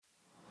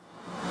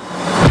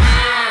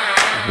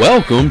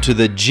Welcome to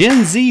the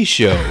Gen Z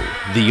Show,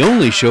 the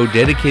only show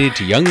dedicated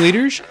to young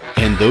leaders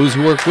and those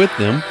who work with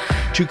them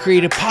to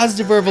create a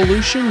positive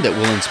revolution that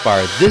will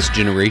inspire this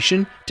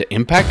generation to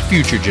impact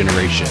future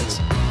generations.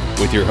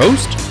 With your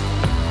host,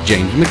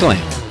 James McLam.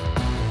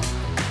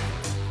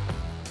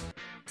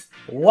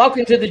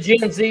 Welcome to the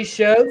Gen Z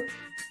Show.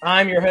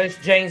 I'm your host,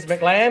 James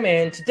McLam,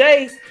 and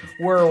today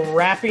we're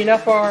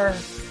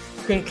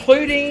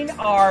concluding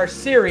our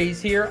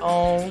series here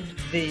on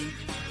the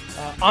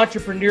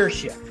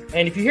entrepreneurship.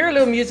 And if you hear a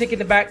little music in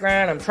the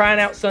background, I'm trying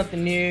out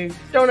something new.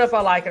 Don't know if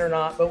I like it or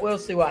not, but we'll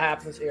see what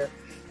happens here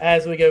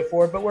as we go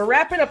forward. But we're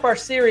wrapping up our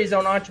series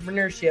on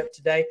entrepreneurship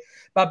today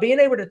by being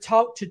able to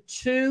talk to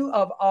two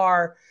of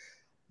our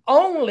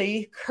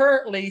only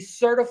currently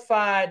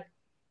certified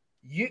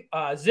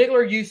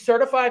Ziegler Youth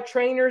Certified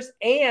Trainers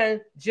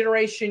and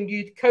Generation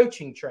Youth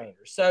Coaching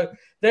Trainers. So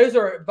those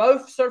are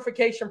both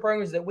certification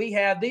programs that we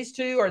have. These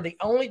two are the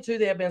only two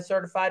that have been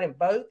certified in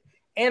both,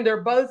 and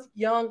they're both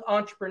young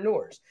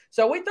entrepreneurs.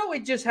 So we thought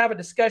we'd just have a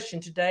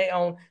discussion today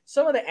on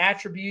some of the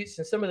attributes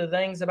and some of the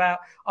things about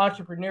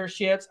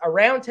entrepreneurships, a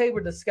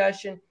roundtable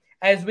discussion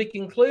as we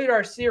conclude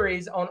our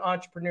series on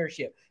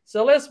entrepreneurship.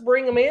 So let's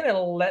bring them in and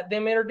let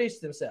them introduce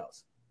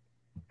themselves.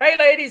 Hey,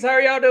 ladies, how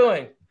are y'all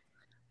doing?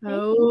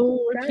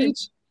 Oh, we're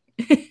peach.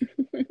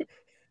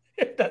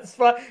 That's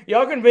fine.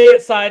 Y'all can be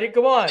excited.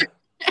 Come on.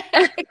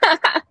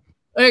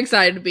 We're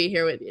excited to be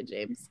here with you,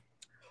 James.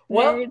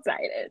 Very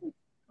excited.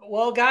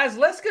 Well, guys,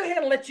 let's go ahead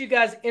and let you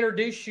guys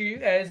introduce you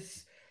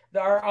as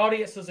our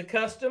audience is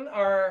accustomed.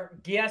 Our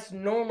guests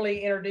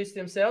normally introduce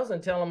themselves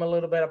and tell them a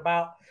little bit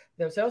about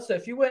themselves. So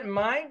if you wouldn't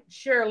mind,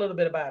 share a little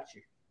bit about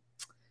you.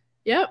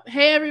 Yep.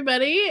 Hey,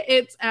 everybody.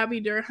 It's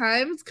Abby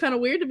Durheim. It's kind of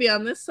weird to be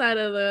on this side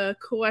of the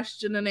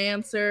question and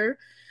answer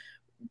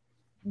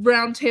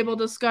roundtable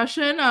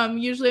discussion.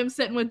 Usually I'm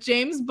sitting with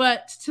James,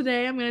 but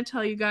today I'm going to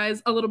tell you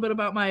guys a little bit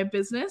about my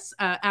business,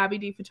 Abby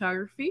D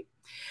Photography.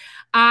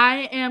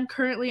 I am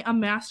currently a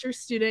master's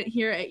student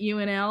here at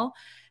UNL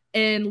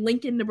in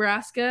Lincoln,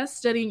 Nebraska,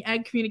 studying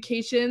ag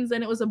communications.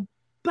 And it was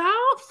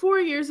about 4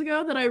 years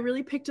ago that I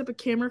really picked up a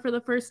camera for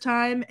the first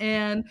time.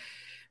 And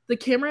the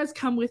camera has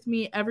come with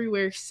me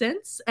everywhere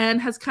since and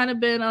has kind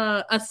of been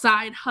a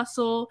side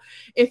hustle,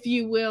 if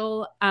you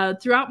will.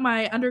 Throughout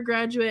my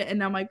undergraduate and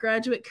now my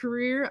graduate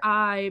career,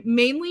 I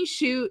mainly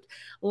shoot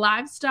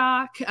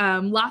livestock,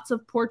 lots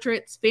of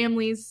portraits,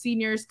 families,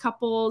 seniors,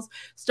 couples,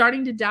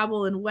 starting to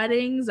dabble in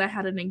weddings. I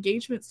had an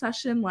engagement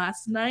session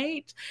last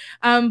night,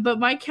 but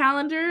my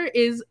calendar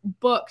is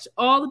booked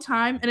all the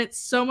time and it's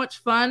so much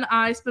fun.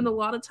 I spend a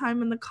lot of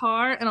time in the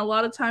car and a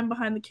lot of time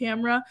behind the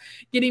camera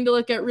getting to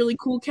look at really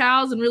cool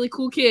cows and really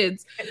cool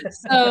kids.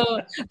 So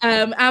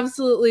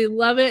absolutely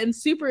love it and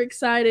super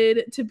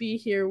excited to be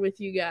here with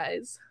you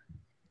guys.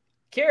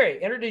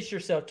 Carrie, introduce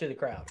yourself to the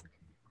crowd.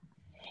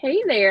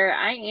 Hey there,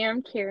 I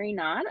am Carrie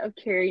Knott of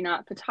Carrie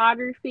Knott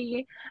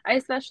Photography. I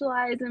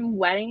specialize in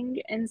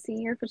wedding and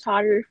senior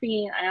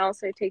photography. I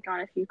also take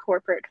on a few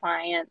corporate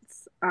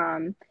clients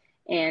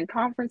and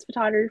conference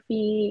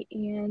photography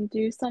and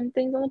do some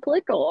things on the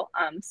political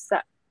sector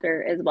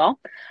as well.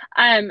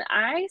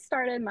 I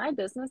started my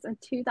business in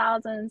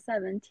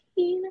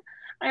 2017.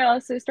 I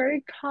also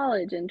started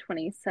college in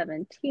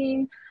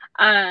 2017.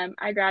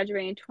 I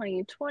graduated in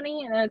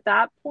 2020, and at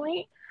that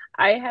point,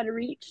 I had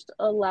reached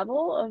a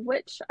level of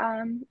which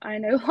I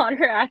no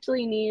longer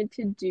actually needed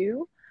to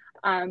do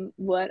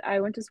what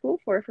I went to school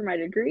for my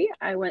degree.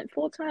 I went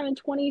full-time in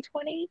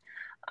 2020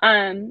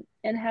 and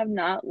have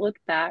not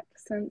looked back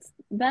since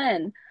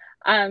then.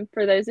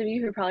 For those of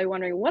you who are probably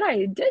wondering what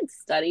I did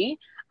study,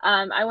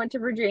 I went to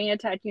Virginia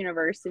Tech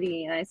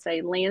University and I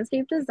studied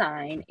landscape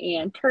design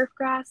and turf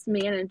grass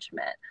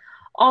management.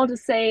 All to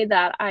say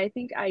that I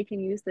think I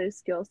can use those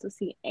skills to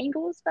see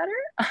angles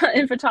better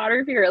in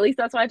photography, or at least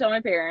that's what I tell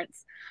my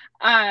parents.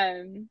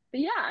 But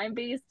yeah, I'm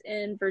based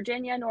in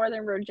Virginia,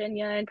 Northern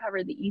Virginia, and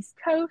cover the East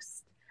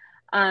Coast.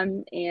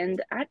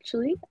 And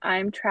actually,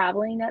 I'm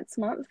traveling next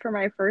month for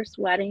my first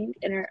wedding.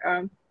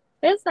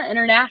 It's not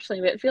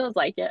internationally, but it feels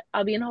like it.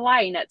 I'll be in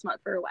Hawaii next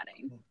month for a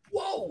wedding.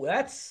 Whoa,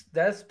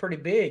 that's pretty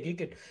big. You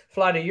could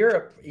fly to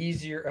Europe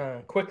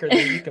quicker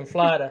than you can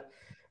fly to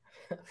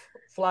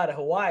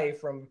Hawaii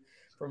from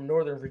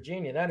Northern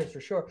Virginia. That is for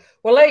sure.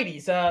 Well,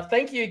 ladies,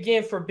 thank you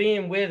again for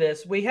being with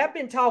us. We have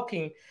been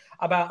talking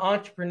about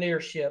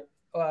entrepreneurship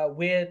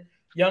with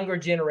younger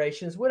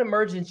generations, with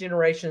emerging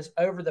generations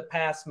over the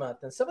past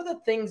month. And some of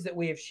the things that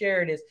we have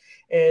shared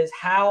is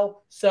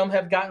how some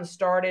have gotten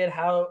started,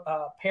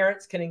 how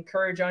parents can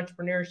encourage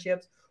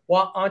entrepreneurships,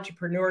 what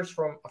entrepreneurs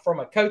from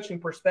a coaching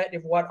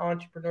perspective, what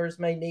entrepreneurs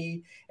may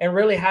need, and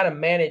really how to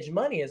manage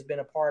money has been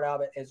a part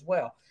of it as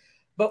well.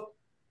 But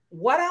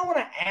what I want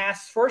to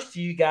ask first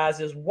to you guys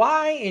is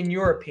why, in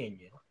your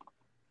opinion,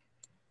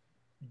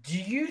 do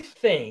you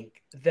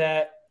think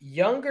that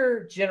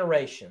younger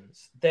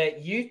generations,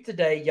 that youth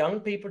today, young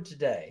people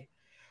today,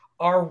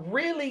 are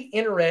really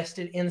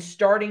interested in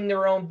starting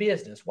their own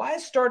business? Why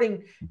is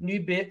starting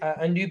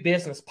a new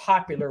business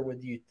popular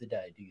with youth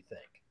today, do you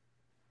think?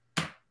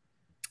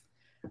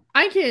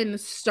 I can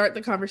start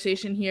the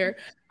conversation here.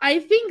 I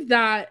think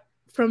that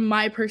from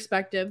my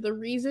perspective, the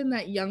reason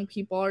that young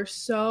people are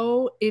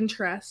so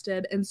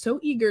interested and so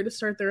eager to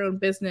start their own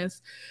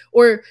business,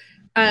 or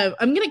I'm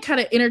going to kind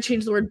of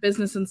interchange the word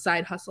business and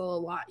side hustle a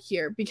lot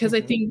here, because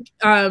I think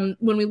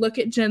when we look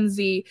at Gen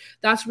Z,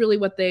 that's really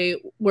what they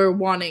were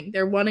wanting.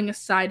 They're wanting a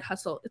side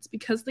hustle. It's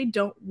because they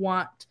don't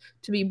want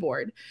to be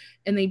bored,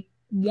 and they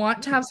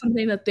want to have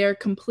something that they're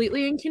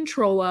completely in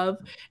control of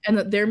and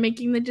that they're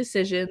making the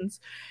decisions,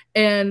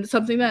 and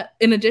something that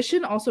in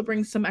addition also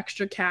brings some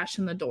extra cash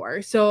in the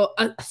door. So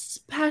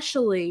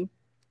especially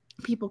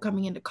people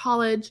coming into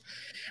college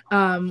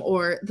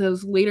or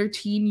those later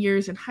teen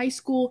years in high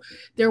school,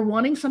 they're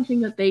wanting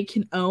something that they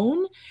can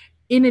own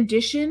in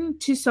addition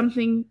to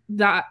something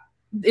that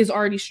is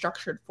already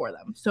structured for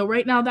them. So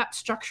right now, that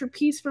structure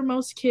piece for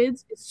most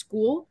kids is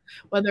school,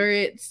 whether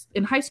it's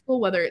in high school,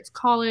 whether it's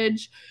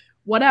college,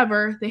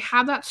 whatever, they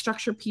have that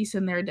structure piece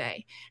in their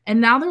day. And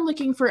now they're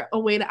looking for a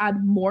way to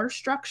add more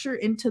structure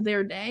into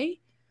their day,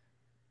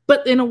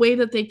 but in a way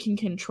that they can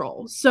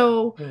control.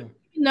 So,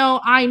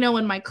 I know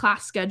when my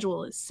class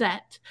schedule is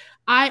set,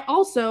 I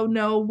also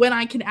know when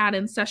I can add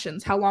in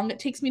sessions, how long it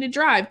takes me to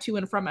drive to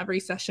and from every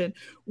session,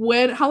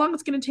 how long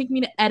it's going to take me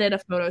to edit a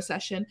photo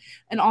session,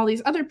 and all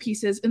these other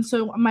pieces. And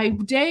so my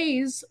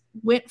days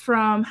went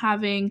from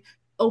having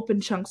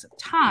open chunks of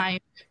time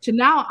to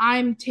now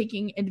I'm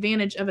taking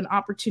advantage of an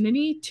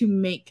opportunity to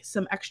make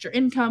some extra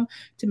income,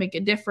 to make a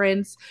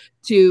difference,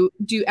 to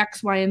do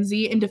X, Y, and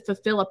Z, and to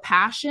fulfill a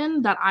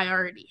passion that I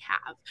already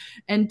have,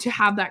 and to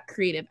have that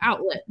creative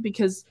outlet,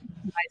 because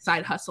my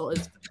side hustle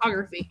is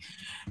photography.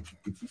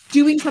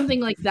 Doing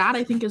something like that,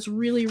 I think, is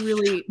really,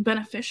 really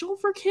beneficial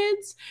for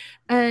kids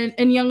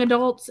and young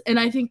adults. And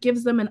I think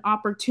gives them an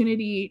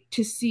opportunity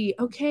to see,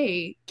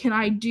 okay, can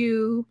I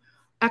do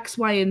X,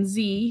 Y, and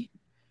Z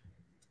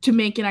to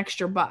make an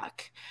extra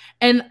buck?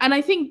 And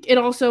I think it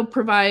also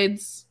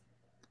provides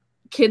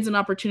kids an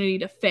opportunity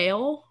to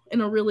fail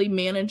in a really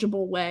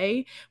manageable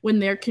way. When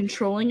they're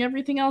controlling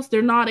everything else,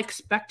 they're not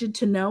expected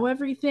to know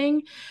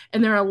everything,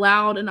 and they're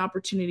allowed an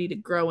opportunity to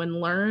grow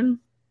and learn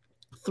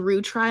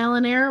through trial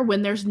and error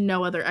when there's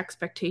no other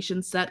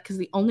expectation set, because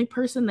the only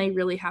person they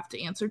really have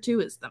to answer to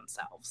is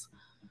themselves.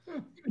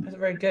 That's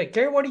very good.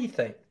 Gary, what do you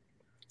think?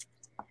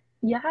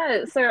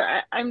 Yeah, so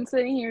I'm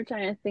sitting here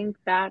trying to think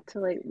back to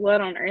like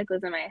what on earth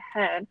was in my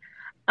head.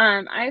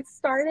 I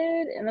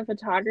started in the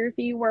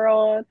photography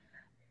world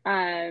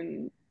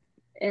in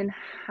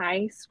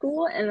high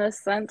school, in the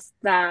sense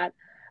that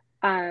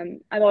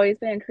I've always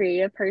been a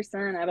creative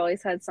person. I've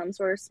always had some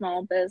sort of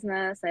small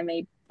business. I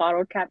made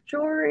bottle cap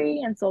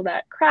jewelry and sold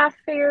at craft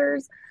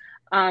fairs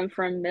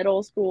from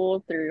middle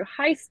school through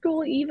high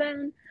school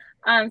even.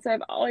 So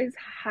I've always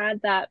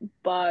had that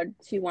bug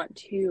to want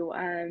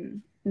to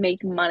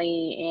make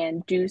money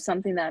and do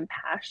something that I'm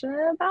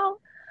passionate about.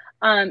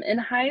 In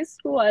high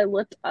school, I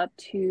looked up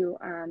to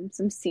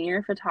some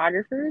senior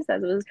photographers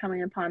as it was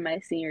coming upon my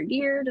senior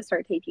year to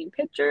start taking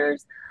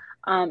pictures.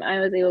 I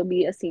was able to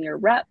be a senior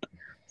rep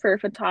for a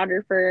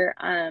photographer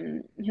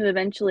who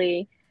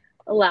eventually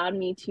allowed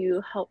me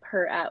to help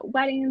her at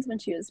weddings when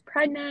she was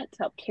pregnant, to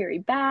help carry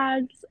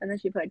bags, and then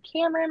she put a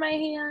camera in my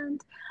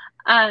hand.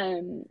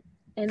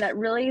 And that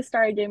really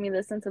started giving me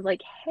the sense of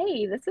like,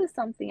 hey, this is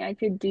something I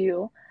could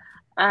do.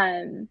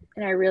 And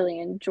I really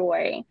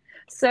enjoy.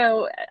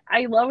 So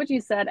I love what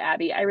you said,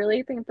 Abby. I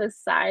really think the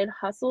side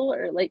hustle,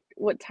 or like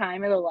what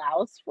time it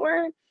allows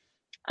for,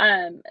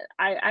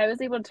 I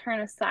was able to turn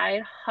a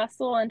side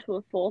hustle into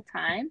a full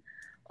time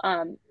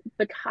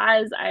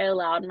because I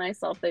allowed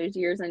myself those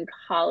years in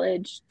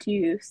college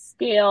to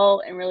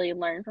scale and really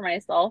learn for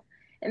myself,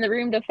 in the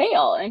room to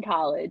fail in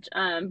college,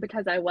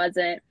 because I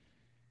wasn't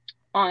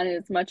on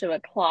as much of a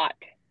clock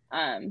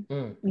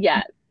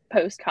yet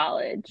post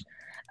college.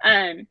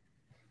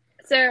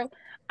 So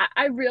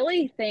I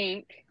really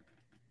think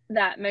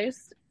that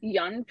most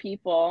young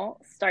people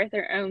start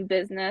their own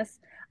business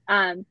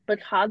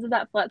because of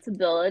that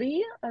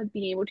flexibility of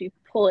being able to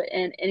pull it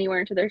in anywhere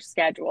into their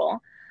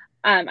schedule.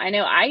 I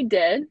know I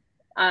did.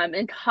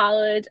 In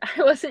college,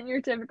 I wasn't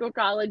your typical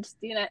college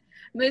student.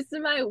 Most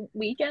of my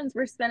weekends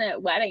were spent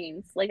at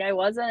weddings. Like, I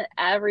wasn't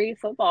every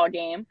football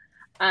game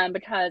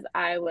because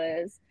I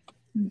was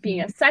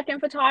being a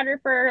second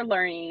photographer,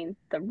 learning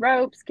the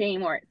ropes, gaining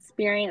more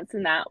experience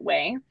in that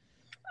way.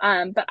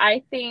 But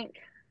I think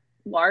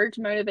large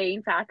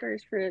motivating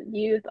factors for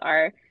youth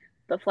are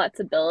the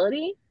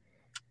flexibility.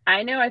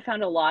 I know I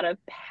found a lot of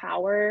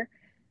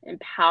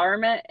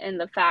empowerment in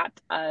the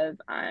fact of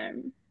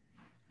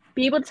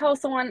be able to tell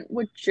someone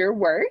what you're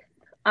worth,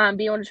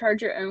 be able to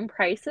charge your own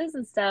prices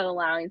instead of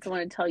allowing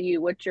someone to tell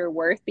you what you're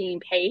worth being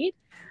paid.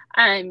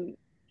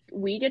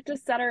 We get to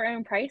set our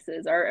own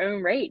prices, our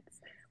own rates.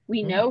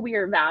 We know we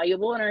are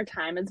valuable and our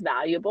time is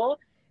valuable,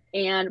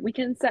 and we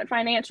can set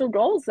financial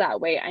goals that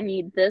way. I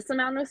need this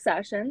amount of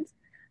sessions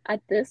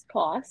at this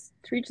cost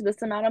to reach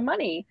this amount of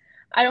money.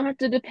 I don't have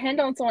to depend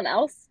on someone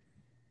else,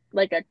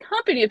 like a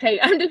company, to pay.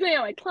 I'm depending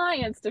on my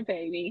clients to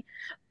pay me,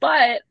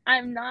 but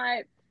I'm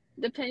not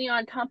depending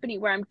on a company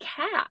where I'm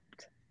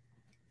capped.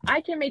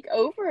 I can make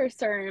over a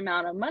certain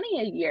amount of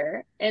money a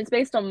year, and it's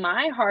based on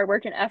my hard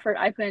work and effort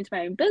I put into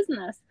my own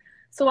business.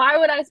 So why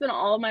would I spend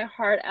all of my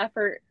hard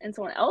effort in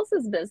someone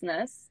else's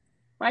business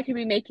when I could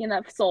be making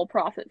that sole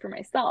profit for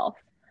myself?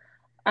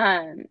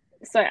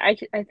 So I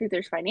think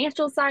there's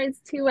financial sides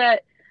to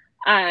it.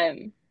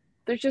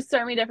 There's just so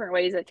many different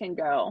ways it can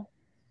go.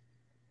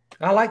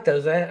 I like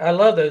those. I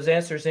love those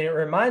answers, and it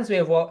reminds me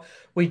of what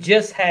we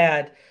just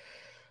had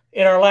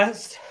in our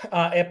last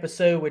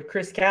episode with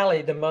Chris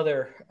Callie, the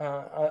mother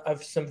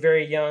of some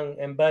very young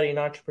and budding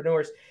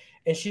entrepreneurs,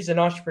 and she's an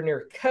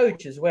entrepreneur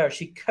coach as well.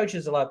 She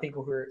coaches a lot of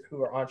people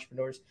who are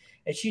entrepreneurs,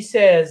 and she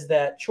says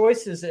that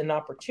choices and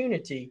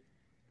opportunity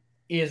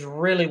is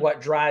really what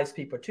drives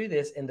people to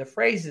this. And the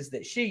phrases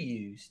that she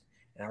used,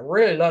 and I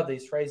really love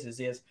these phrases,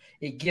 is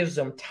it gives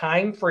them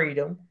time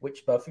freedom,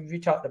 which both of you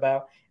talked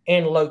about,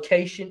 and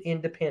location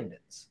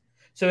independence.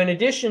 So in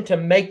addition to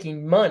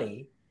making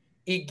money,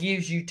 it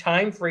gives you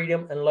time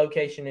freedom and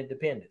location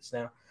independence.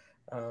 Now,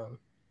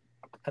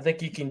 I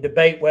think you can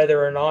debate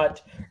whether or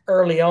not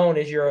early on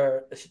as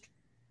you're a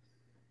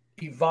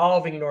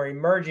evolving or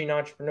emerging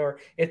entrepreneur,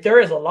 if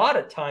there is a lot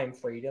of time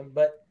freedom,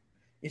 but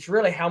it's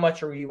really how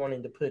much are you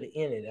wanting to put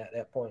in it at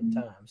that point in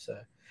time. So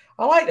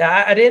I like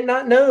that. I did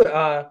not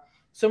know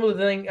some of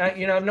the things,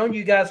 I've known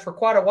you guys for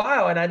quite a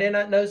while, and I did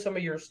not know some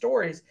of your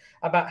stories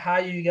about how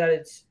you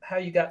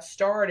got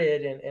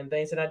started and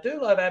things. And I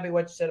do love, Abby,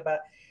 what you said about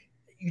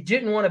you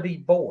didn't want to be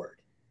bored.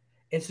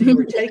 And so you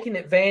were taking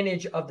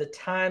advantage of the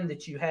time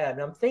that you had.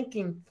 And I'm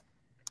thinking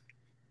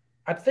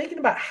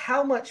about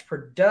how much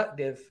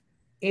productive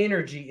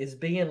energy is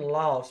being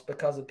lost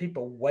because of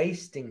people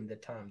wasting the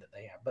time that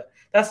they have. But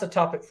that's a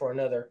topic for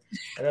another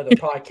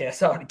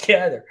podcast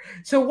altogether.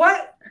 So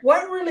what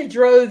really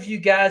drove you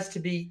guys to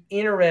be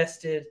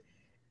interested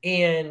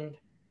in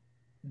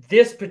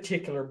this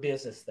particular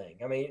business thing?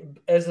 I mean,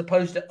 as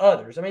opposed to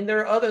others. I mean, there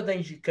are other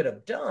things you could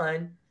have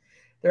done.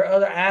 There are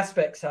other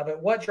aspects of it.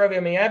 What drove you? I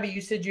mean, Abby,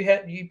 you said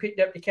you picked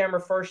up the camera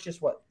first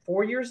just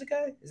 4 years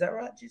ago? Is that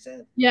right? You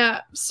said?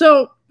 Yeah.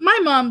 So my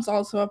mom's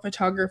also a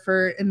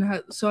photographer,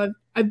 and so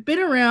I've been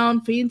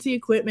around fancy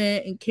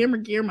equipment and camera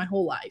gear my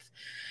whole life.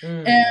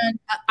 And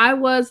I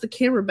was the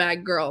camera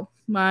bag girl.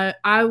 My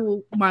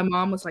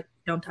mom was like,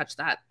 "Don't touch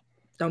that.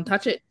 Don't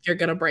touch it. You're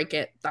gonna break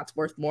it. That's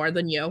worth more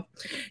than you."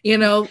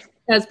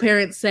 As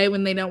parents say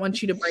when they don't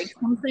want you to break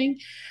something.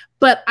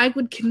 But I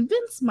would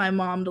convince my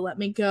mom to let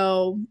me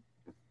go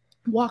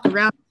walk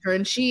around with her.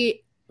 And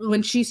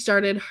when she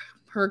started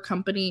her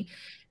company,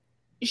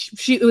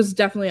 it was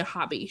definitely a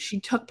hobby. She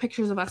took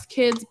pictures of us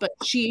kids, but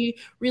she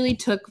really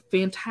took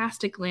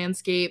fantastic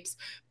landscapes,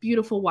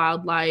 beautiful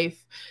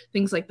wildlife,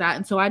 things like that.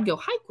 And so I'd go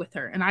hike with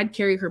her, and I'd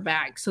carry her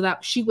bag so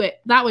that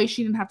that way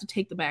she didn't have to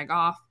take the bag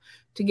off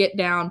to get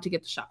down to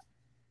get the shot.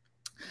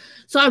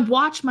 So I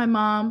watched my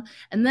mom,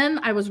 and then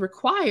I was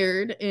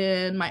required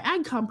in my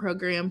AgCom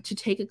program to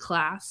take a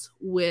class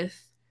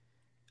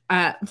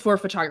for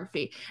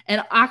photography.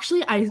 And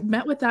actually, I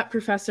met with that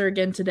professor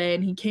again today,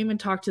 and he came and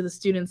talked to the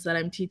students that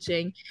I'm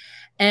teaching.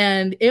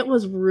 And it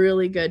was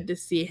really good to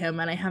see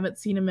him. And I haven't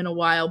seen him in a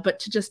while, but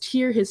to just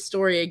hear his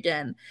story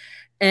again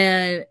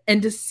and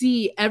to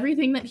see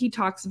everything that he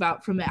talks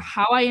about, from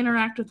how I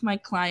interact with my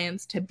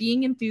clients to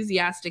being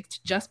enthusiastic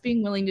to just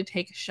being willing to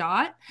take a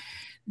shot,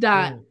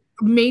 that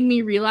made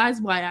me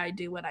realize why I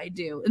do what I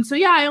do. And so,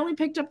 yeah, I only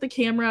picked up the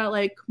camera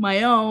like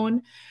my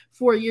own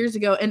 4 years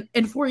ago.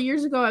 And 4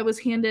 years ago, I was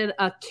handed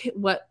a kit,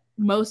 what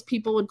most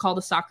people would call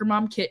the soccer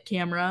mom kit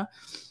camera.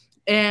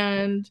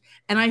 And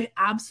I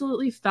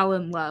absolutely fell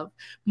in love.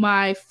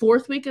 My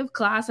 4th week of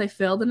class, I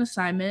failed an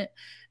assignment.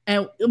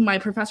 And my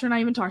professor and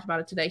I even talked about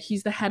it today.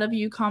 He's the head of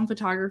UCOM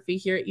photography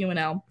here at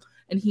UNL.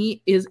 And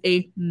he is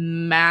a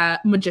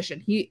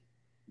magician. He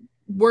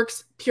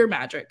works pure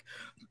magic.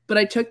 But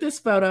I took this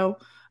photo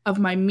of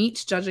my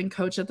meat judging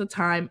coach at the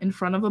time in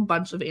front of a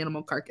bunch of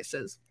animal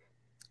carcasses.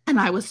 And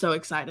I was so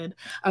excited.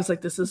 I was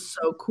like, this is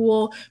so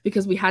cool,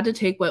 because we had to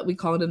take what we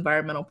call an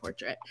environmental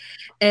portrait.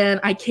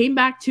 And I came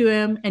back to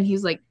him, and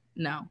he's like,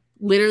 no,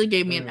 literally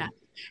gave me an F.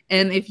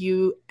 And if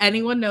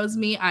anyone knows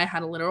me, I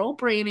had a literal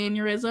brain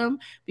aneurysm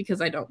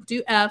because I don't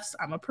do Fs.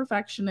 I'm a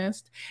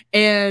perfectionist.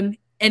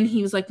 And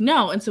he was like,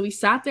 no. And so we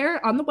sat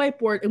there on the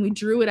whiteboard and we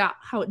drew it out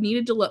how it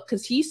needed to look,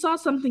 because he saw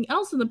something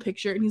else in the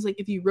picture. And he's like,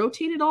 if you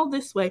rotate it all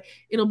this way,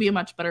 it'll be a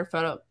much better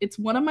photo. It's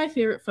one of my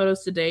favorite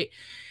photos to date.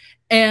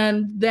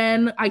 And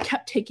then I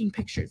kept taking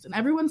pictures, and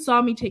everyone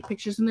saw me take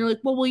pictures, and they're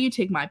like, well, will you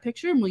take my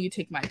picture? And will you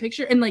take my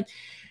picture? And like,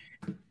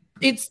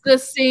 it's the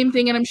same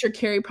thing. And I'm sure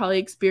Carrie probably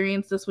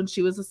experienced this when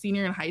she was a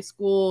senior in high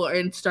school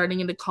and starting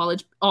into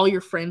college. All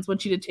your friends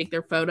want you to take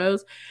their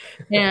photos.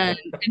 And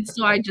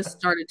so I just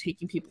started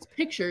taking people's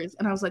pictures,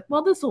 and I was like,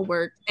 well, this will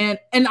work. And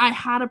I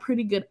had a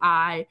pretty good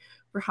eye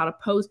for how to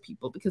pose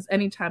people, because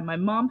anytime my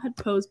mom had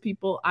posed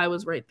people, I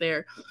was right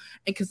there.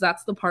 And because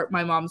that's the part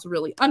my mom's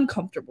really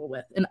uncomfortable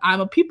with. And I'm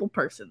a people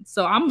person,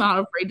 so I'm not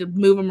afraid to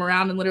move them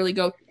around and literally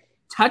go,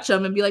 touch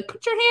them and be like,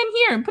 put your hand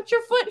here and put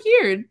your foot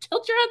here and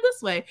tilt your head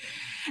this way.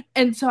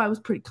 And so I was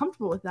pretty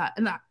comfortable with that.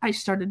 And I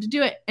started to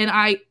do it. And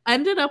I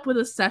ended up with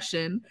a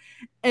session,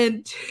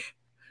 and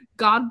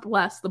God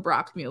bless the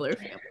Brockmuller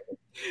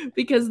family,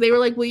 because they were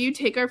like, will you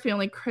take our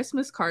family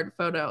Christmas card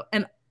photo?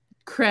 And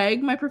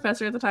Craig, my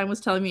professor at the time,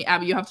 was telling me,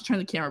 Abby, you have to turn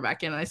the camera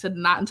back in. And I said,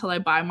 not until I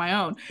buy my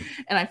own.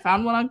 And I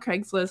found one on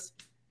Craigslist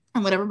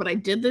and whatever, but I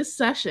did this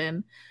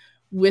session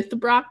with the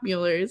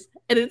Brockmullers,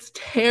 and it's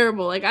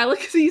terrible. Like, I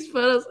look at these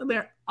photos and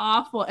they're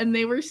awful, and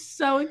they were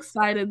so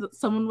excited that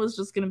someone was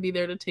just going to be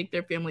there to take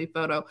their family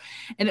photo.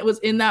 And it was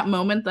in that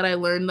moment that I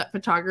learned that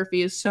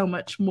photography is so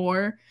much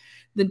more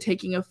than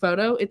taking a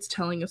photo. It's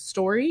telling a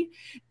story.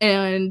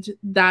 And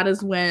that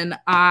is when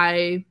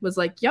I was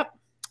like, yep,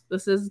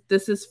 this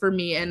is for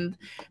me. And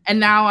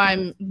now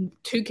I'm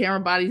 2 camera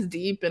bodies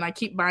deep, and I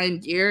keep buying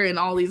gear and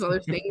all these other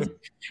things.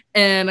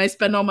 And I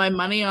spend all my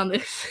money on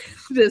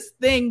this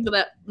thing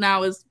that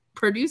now is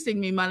producing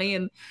me money.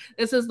 And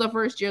this is the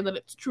first year that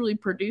it's truly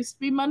produced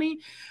me money.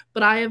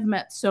 But I have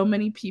met so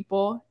many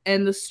people,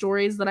 and the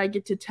stories that I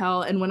get to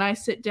tell. And when I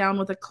sit down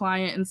with a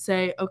client and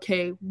say,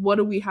 okay, what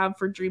do we have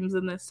for dreams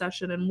in this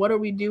session? And what are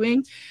we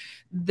doing?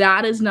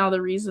 That is now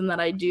the reason that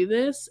I do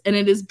this. And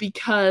it is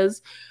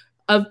because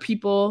of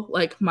people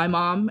like my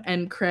mom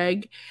and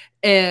Craig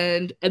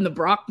and the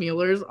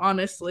Brockmullers,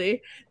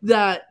 honestly,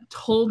 that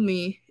told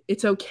me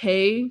it's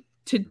okay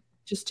to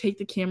just take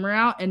the camera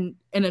out and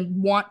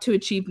want to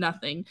achieve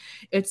nothing.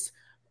 It's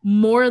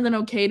more than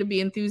okay to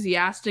be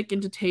enthusiastic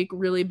and to take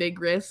really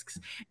big risks,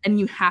 and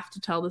you have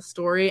to tell the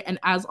story. And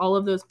as all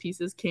of those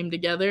pieces came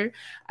together,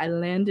 I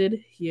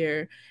landed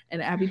here,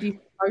 and Abby D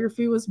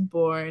Photography was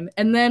born.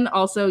 And then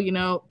also,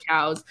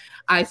 cows.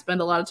 I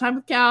spend a lot of time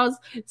with cows,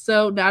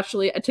 so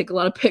naturally I take a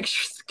lot of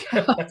pictures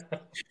of cows.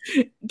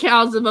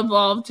 Cows have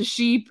evolved to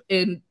sheep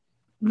and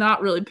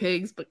not really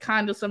pigs, but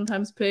kind of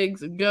sometimes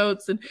pigs and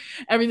goats and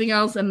everything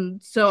else.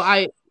 And so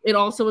it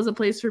also was a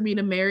place for me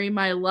to marry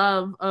my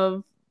love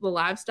of the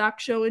livestock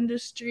show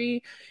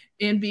industry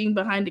and being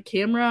behind a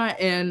camera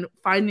and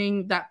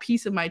finding that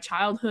piece of my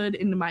childhood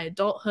into my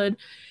adulthood.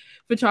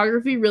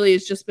 Photography really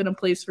has just been a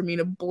place for me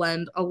to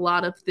blend a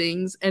lot of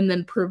things and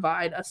then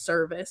provide a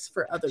service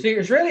for others. So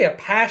it's really a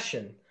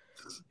passion,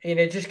 and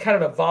it just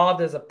kind of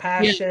evolved as a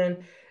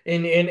passion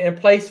in a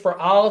place for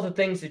all the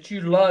things that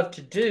you love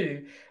to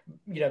do,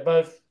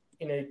 both,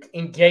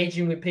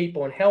 engaging with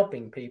people and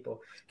helping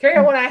people. Carrie,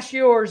 I want to ask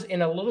yours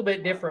in a little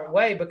bit different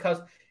way, because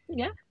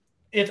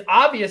it's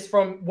obvious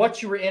from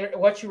what you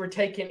were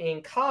taking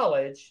in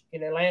college,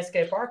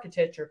 landscape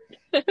architecture,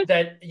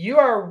 that you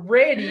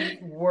already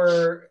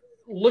were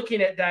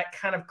looking at that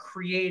kind of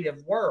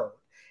creative world,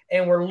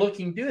 and we're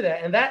looking to do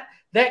that. And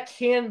that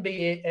can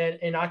be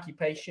an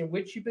occupation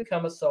which you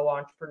become a sole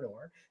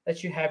entrepreneur,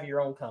 that you have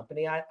your own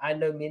company. I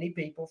know many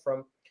people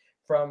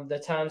from the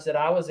times that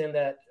I was in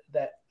that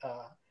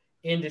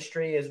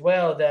industry as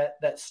well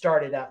that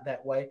started out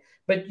that way.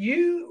 But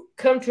you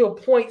come to a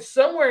point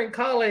somewhere in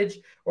college,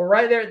 or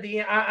right there at the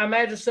end, I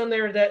imagine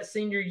somewhere that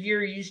senior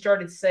year, you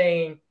started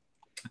saying,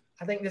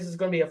 I think this is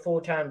going to be a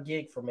full-time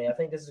gig for me. I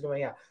think this is going to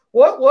be out.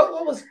 What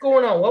was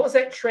going on? What was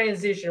that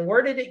transition?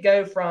 Where did it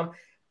go from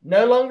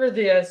no longer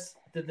this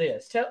to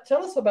this?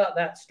 Tell us about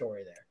that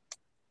story there.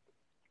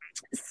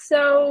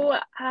 So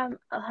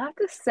I'll have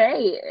to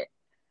say,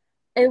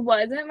 it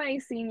wasn't my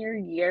senior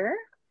year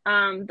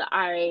that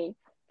I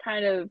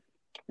kind of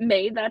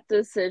made that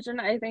decision.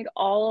 I think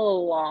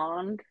all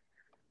along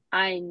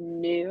I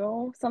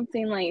knew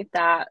something like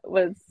that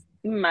was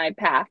my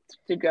path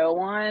to go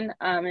on,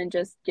 and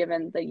just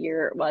given the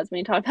year it was,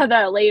 we talk about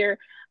that later,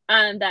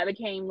 that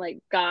became like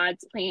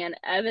God's plan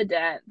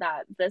evident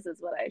that this is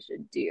what I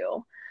should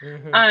do.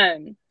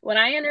 Mm-hmm. When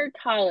I entered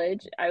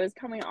college, I was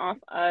coming off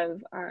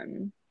of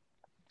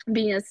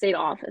being a state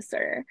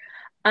officer,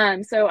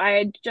 so I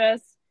had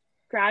just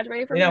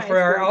graduated from high school. For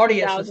our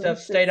audience and stuff,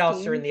 state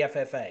officer in the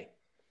FFA.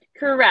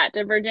 Correct,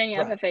 a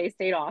Virginia FFA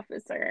state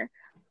officer.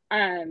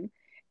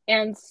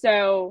 And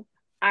so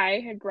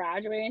I had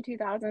graduated in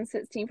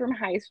 2016 from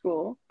high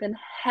school, been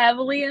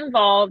heavily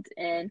involved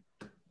in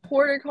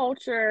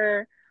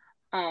horticulture,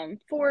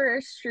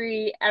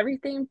 forestry,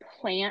 everything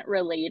plant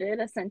related,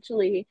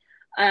 essentially.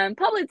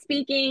 Public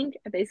speaking,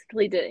 I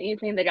basically did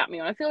anything that got me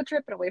on a field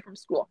trip and away from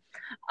school.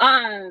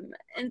 And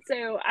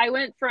so I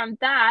went from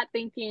that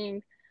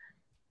thinking,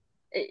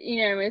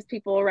 as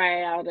people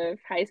right out of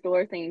high school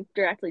or think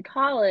directly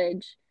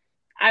college,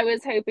 I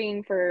was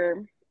hoping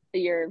for a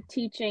year of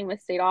teaching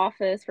with state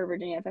office for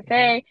Virginia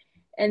FFA,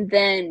 and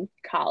then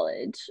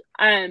college,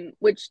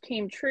 which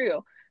came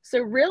true.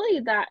 So really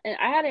that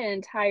I had an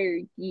entire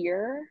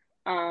year,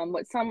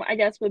 what some, I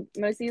guess, would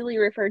most easily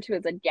refer to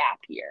as a gap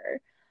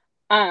year,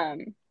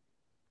 to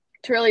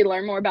really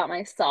learn more about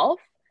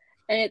myself.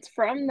 And it's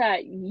from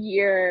that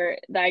year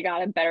that I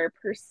got a better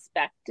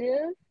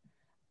perspective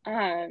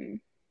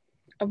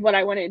of what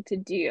I wanted to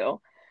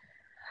do.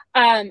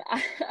 I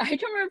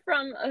come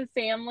from a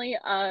family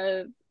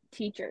of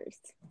teachers,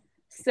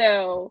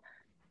 so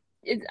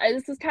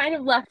this is kind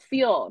of left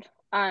field.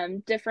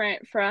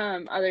 different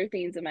from other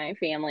things in my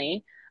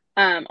family.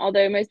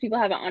 Although most people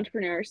have an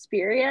entrepreneur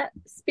spirit,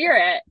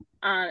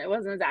 it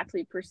wasn't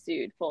exactly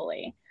pursued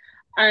fully.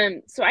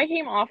 So I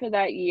came off of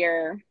that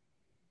year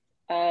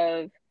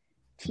of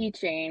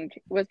teaching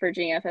with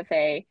Virginia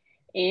FFA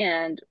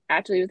and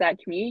actually was at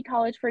community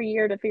college for a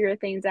year to figure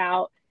things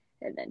out,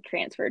 and then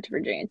transferred to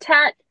Virginia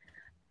Tech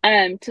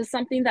to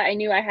something that I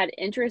knew I had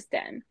interest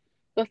in.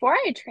 Before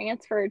I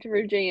transferred to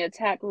Virginia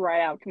Tech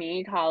right out of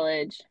community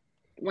college,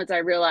 once I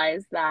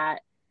realized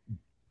that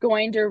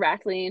going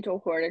directly into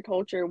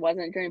horticulture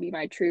wasn't going to be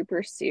my true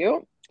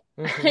pursuit,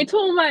 I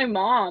told my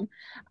mom,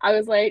 I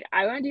was like,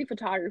 I want to do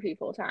photography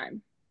full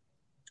time.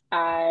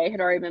 I had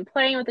already been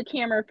playing with the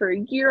camera for a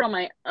year on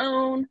my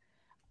own,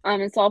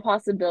 and saw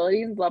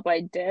possibilities and loved what I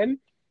did.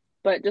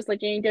 But just like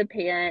any good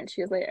parent,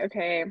 she was like,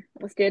 okay,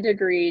 let's get a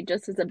degree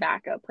just as a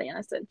backup plan,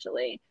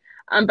 essentially.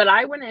 But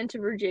I went into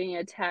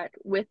Virginia Tech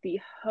with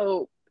the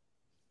hope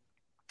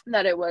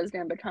that it was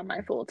going to become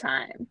my full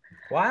time.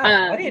 Wow.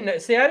 I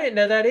didn't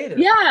know that either.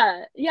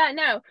 Yeah,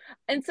 no.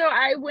 And so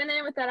I went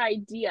in with that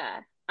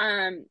idea.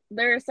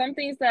 There are some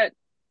things that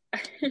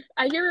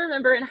I can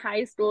remember in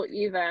high school,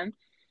 even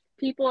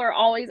people are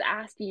always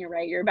asking you,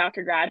 right? You're about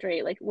to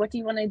graduate. Like, what do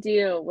you want to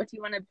do? What do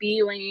you want to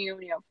be when you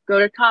go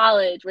to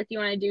college? What do you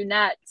want to do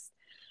next?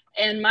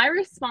 And my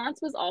response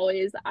was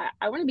always,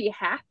 I want to be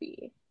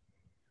happy.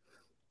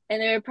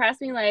 And they would press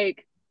me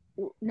like,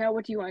 no,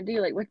 what do you want to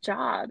do? Like, what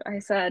job? I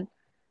said,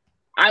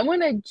 I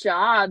want a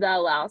job that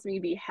allows me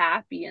to be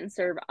happy and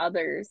serve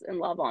others and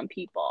love on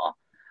people.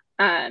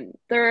 There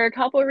are a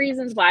couple of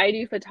reasons why I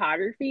do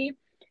photography.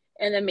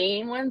 And the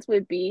main ones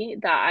would be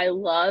that I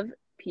love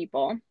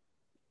people.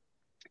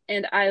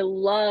 And I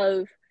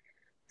love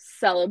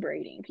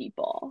celebrating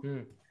people.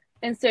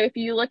 And so if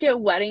you look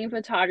at wedding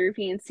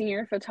photography and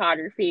senior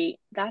photography,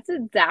 that's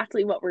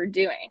exactly what we're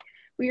doing.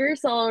 We are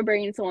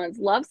celebrating someone's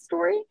love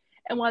story.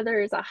 And whether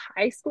it's a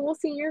high school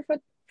senior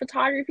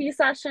photography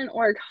session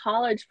or a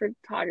college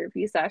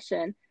photography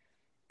session,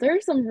 there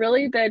are some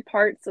really big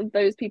parts of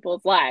those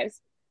people's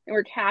lives. And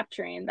we're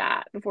capturing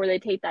that before they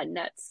take that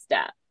next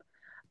step.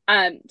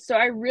 So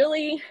I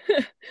really,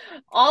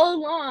 all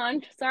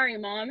along, sorry,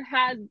 Mom,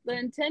 had the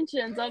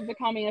intentions of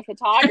becoming a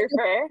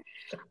photographer.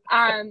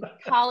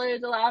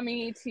 College allowed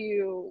me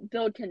to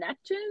build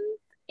connections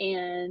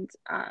and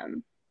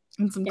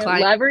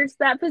leverage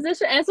that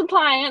position and some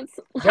clients.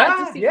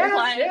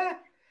 Yeah.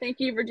 Thank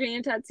you,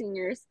 Virginia Tech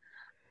seniors.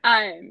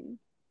 But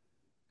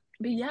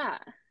yeah,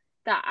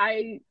 that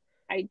I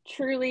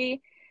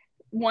truly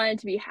wanted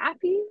to be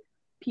happy.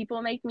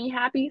 People make me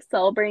happy.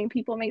 Celebrating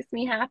people makes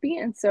me happy.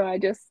 And so I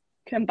just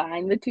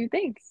combine the two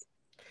things.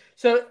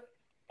 So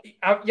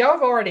y'all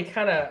have already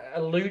kind of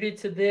alluded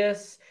to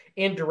this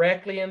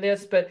indirectly in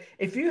this, but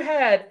if you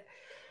had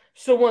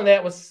someone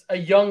that was a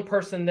young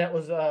person that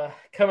was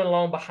coming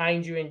along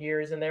behind you in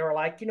years and they were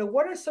like,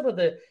 what are some of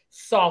the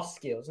soft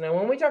skills? Now,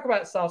 when we talk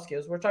about soft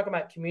skills, we're talking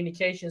about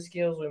communication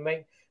skills. We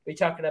may be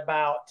talking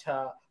about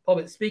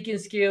public speaking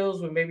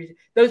skills. We maybe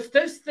those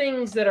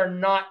things that are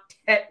not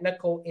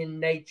technical in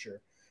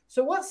nature.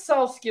 So what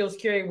soft skills,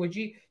 Carrie, would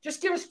you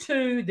just give us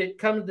two that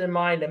come to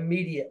mind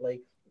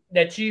immediately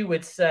that you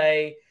would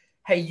say,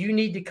 hey, you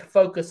need to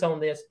focus on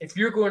this if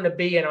you're going to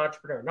be an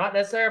entrepreneur, not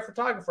necessarily a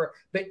photographer,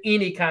 but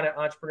any kind of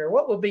entrepreneur?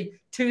 What would be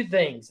two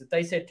things that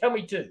they said, tell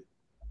me two?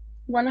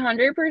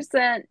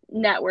 100%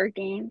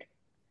 networking.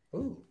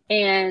 Ooh.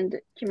 And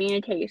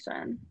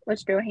communication,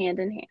 which go hand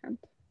in hand.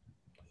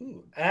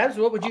 Ooh. Abs,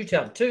 what would you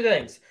tell them? Two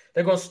things.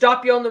 They're going to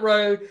stop you on the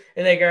road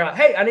and they go,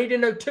 hey, I need to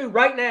know two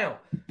right now.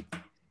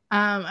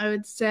 I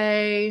would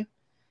say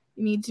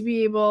you need to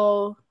be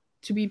able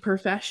to be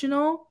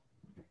professional.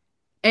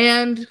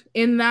 And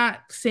in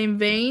that same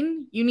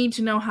vein, you need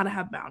to know how to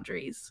have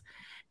boundaries.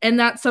 And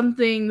that's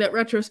something that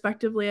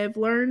retrospectively I've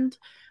learned.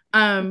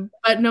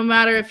 But no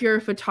matter if you're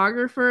a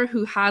photographer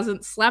who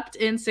hasn't slept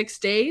in 6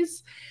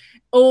 days,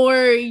 or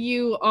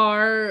you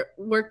are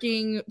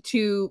working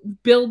to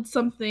build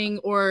something,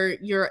 or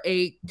you're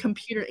a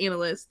computer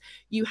analyst,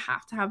 you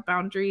have to have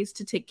boundaries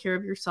to take care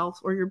of yourself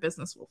or your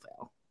business will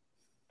fail.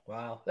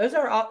 Wow. Those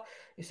are all.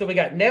 So we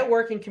got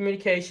networking,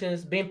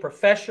 communications, being a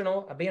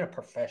professional,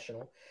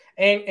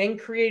 and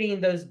creating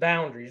those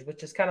boundaries,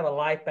 which is kind of a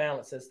life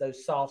balance as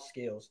those soft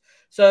skills.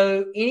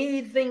 So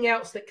anything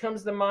else that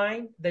comes to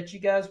mind that you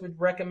guys would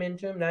recommend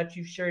to them now that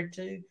you've shared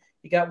two?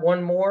 You got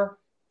one more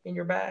in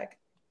your bag?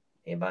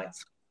 Anybody?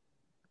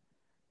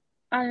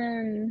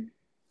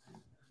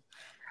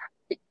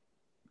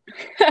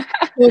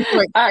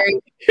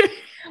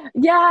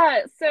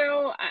 Yeah,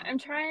 so I'm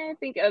trying to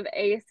think of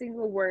a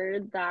single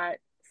word that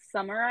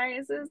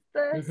summarizes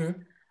this.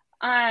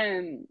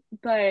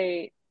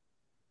 But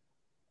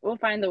we'll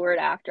find the word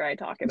after I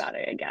talk about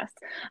it, I guess.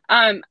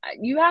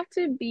 You have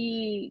to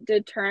be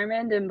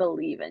determined and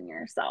believe in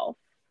yourself.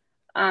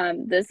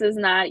 This is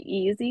not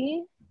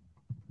easy.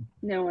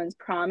 No one's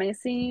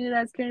promising you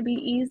that's going to be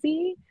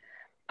easy.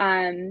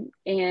 And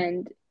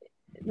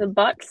the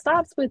buck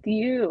stops with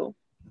you.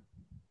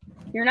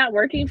 You're not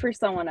working for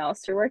someone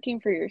else. You're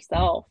working for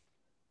yourself.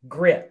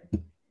 Grit.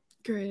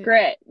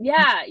 Grit.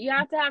 Yeah, you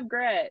have to have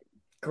grit.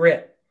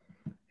 Grit.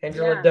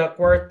 Angela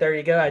Duckworth, there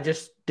you go. I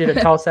just did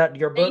a toss out to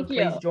your book.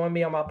 Please join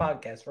me on my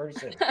podcast very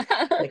soon.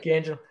 Thank you,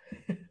 Angela.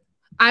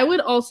 I would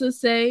also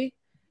say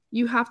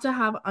you have to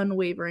have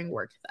unwavering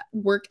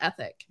work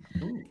ethic.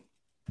 Ooh.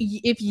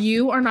 If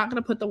you are not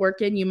going to put the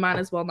work in, you might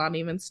as well not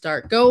even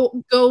start.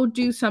 Go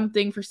do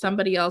something for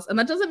somebody else. And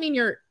that doesn't mean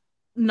you're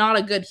not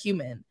a good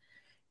human.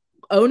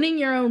 Owning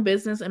your own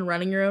business and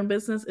running your own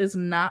business is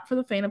not for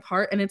the faint of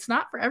heart, and it's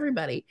not for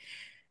everybody.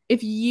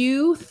 If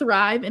you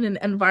thrive in an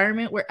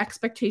environment where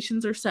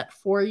expectations are set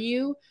for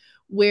you,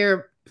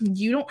 where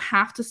you don't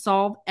have to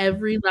solve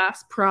every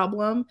last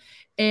problem,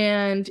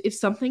 and if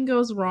something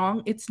goes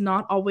wrong, it's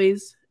not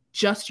always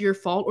just your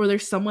fault, or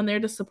there's someone there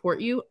to support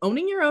you,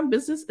 owning your own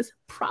business is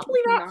probably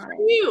not for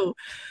you.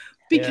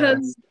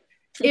 Because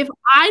if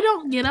I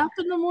don't get up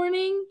in the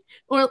morning,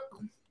 or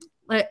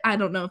I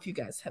don't know if you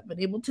guys have been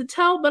able to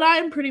tell, but I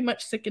am pretty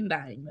much sick and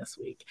dying this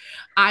week.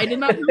 I did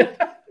not know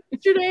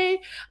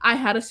yesterday. I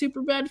had a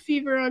super bad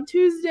fever on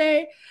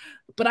Tuesday,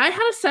 but I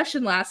had a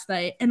session last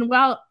night, and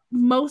while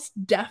most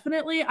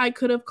definitely I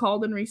could have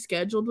called and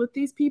rescheduled with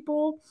these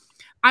people,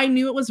 I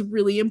knew it was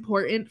really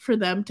important for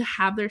them to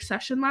have their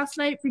session last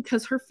night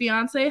because her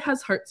fiance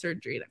has heart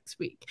surgery next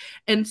week.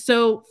 And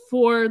so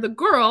for the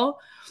girl,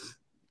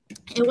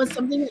 it was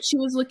something that she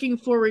was looking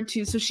forward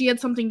to. So she had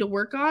something to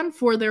work on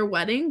for their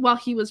wedding while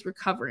he was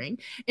recovering.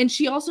 And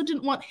she also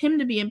didn't want him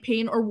to be in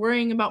pain or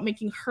worrying about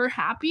making her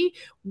happy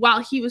while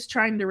he was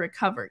trying to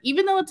recover.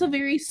 Even though it's a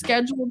very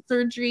scheduled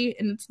surgery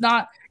and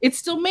it's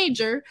still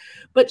major,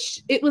 but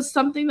it was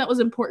something that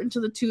was important to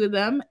the two of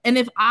them. And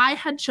if I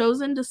had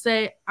chosen to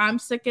say, I'm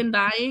sick and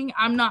dying,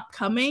 I'm not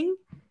coming,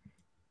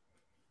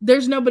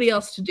 there's nobody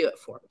else to do it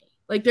for me.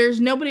 Like,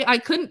 there's nobody. I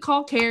couldn't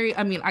call Carrie.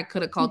 I mean, I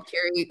could have called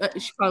Carrie.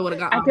 She probably would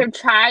have got. I could have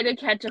tried to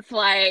catch a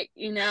flight.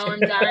 I'm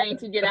dying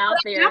to get out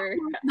there.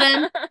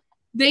 Then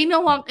they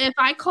no longer. If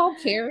I call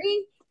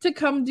Carrie to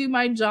come do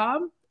my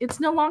job, it's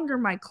no longer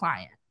my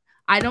client.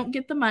 I don't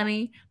get the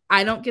money.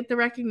 I don't get the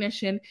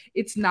recognition.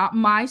 It's not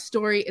my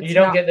story. You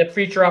don't get the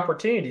future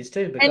opportunities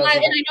too, because I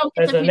don't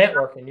get the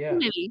networking. Yeah.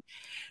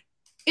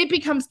 It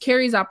becomes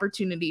Carrie's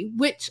opportunity,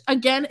 which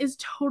again is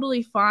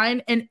totally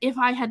fine. And if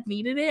I had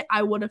needed it,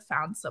 I would have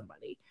found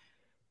somebody.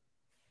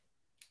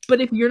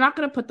 But if you're not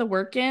going to put the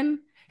work in,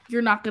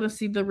 you're not going to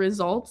see the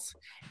results.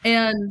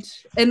 And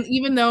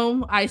even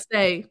though I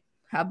say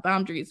have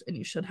boundaries and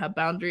you should have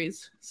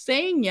boundaries,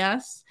 saying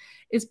yes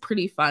is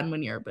pretty fun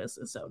when you're a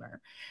business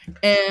owner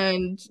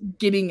and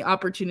getting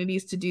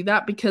opportunities to do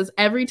that, because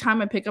every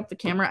time I pick up the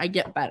camera, I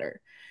get better.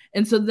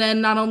 And so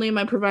then not only am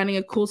I providing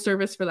a cool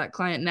service for that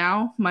client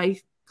now, my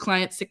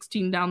client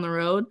 16 down the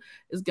road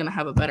is going to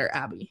have a better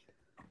Abby.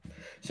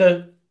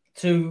 So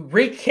to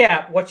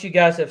recap what you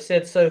guys have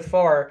said so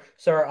far,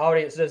 so our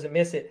audience doesn't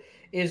miss it,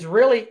 is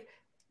really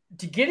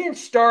to getting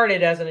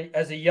started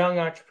as a young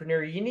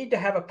entrepreneur, you need to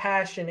have a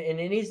passion,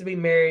 and it needs to be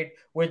married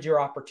with your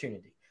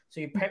opportunity. So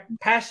your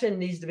passion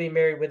needs to be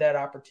married with that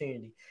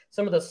opportunity.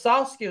 Some of the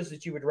soft skills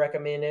that you would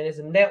recommend is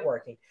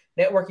networking,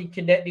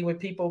 connecting with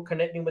people,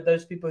 connecting with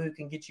those people who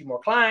can get you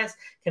more clients,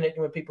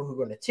 connecting with people who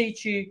are going to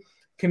teach you.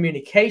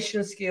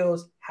 Communication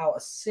skills, how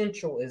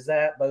essential is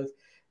that, both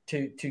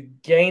to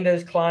gain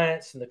those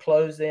clients and to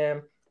close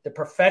them, the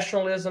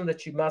professionalism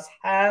that you must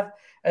have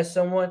as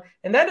someone.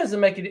 And that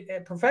doesn't make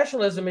it,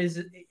 professionalism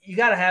is, you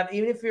got to have,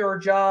 even if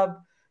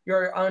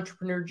your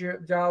entrepreneur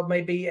job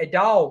may be a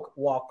dog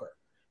walker,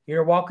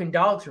 you're walking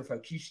dogs for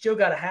folks, you still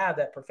got to have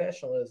that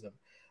professionalism,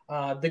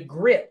 the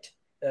grit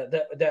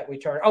that we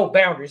turn. Oh,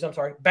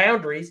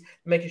 boundaries,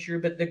 making sure,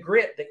 but the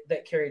grit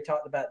that Carrie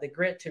talked about, the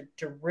grit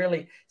to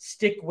really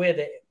stick with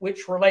it,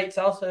 which relates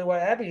also to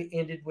what Abby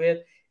ended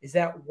with, is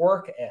that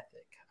work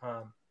ethic,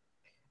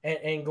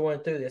 and going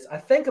through this. I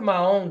think of my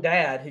own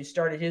dad, who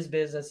started his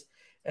business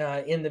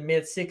in the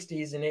mid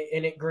 60s, and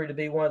it grew to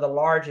be one of the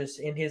largest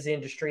in his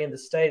industry in the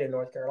state of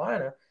North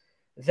Carolina,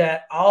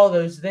 that all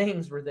those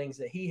things were things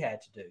that he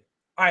had to do.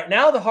 All right,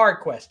 now the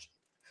hard question,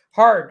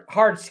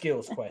 hard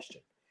skills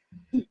question.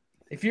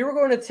 If you were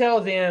going to tell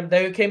them,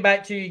 they came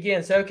back to you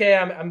again, say, okay,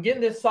 I'm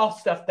getting this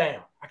soft stuff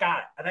down. I got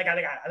it. I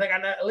think I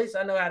know, at least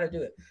I know how to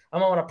do it.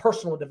 I'm on a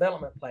personal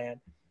development plan.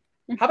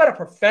 How about a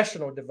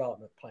professional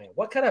development plan?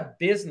 What kind of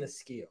business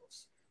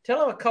skills?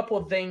 Tell them a couple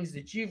of things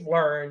that you've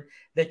learned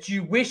that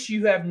you wish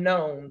you would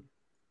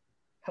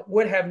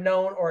have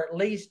known, or at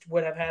least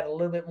would have had a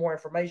little bit more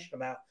information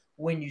about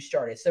when you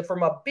started. So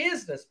from a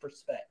business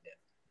perspective,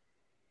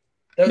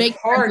 those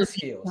hard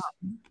skills.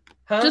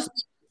 Huh?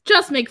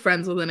 Just make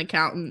friends with an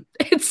accountant.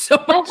 It's so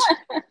much.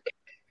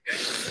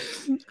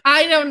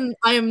 I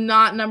am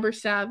not number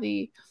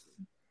savvy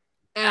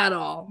at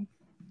all.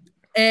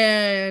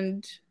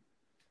 And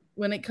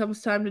when it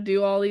comes time to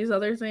do all these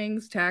other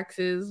things,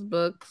 taxes,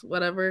 books,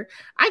 whatever,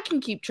 I can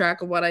keep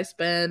track of what I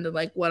spend and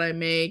like what I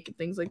make and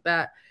things like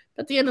that.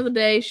 But at the end of the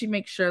day, she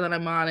makes sure that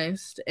I'm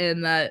honest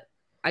and that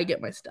I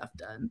get my stuff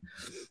done.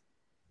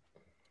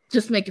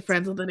 Just making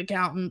friends with an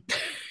accountant.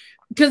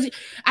 Because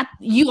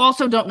you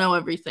also don't know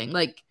everything.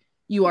 Like,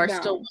 you are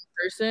still one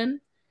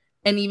person,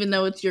 And even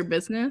though it's your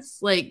business,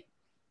 like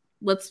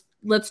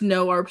let's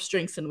know our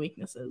strengths and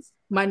weaknesses.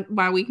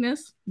 My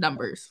weakness,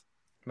 numbers.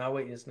 My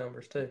weakness,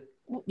 numbers too.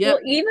 Yep. Well,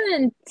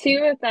 even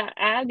too with that,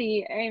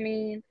 Abby, I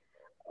mean,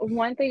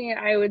 one thing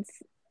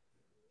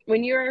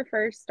when you are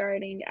first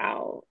starting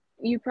out,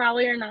 you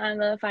probably are not in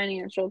the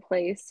financial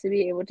place to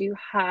be able to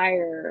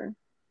hire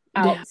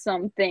out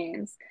some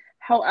things.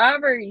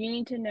 However, you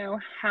need to know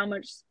how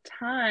much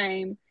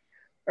time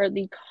or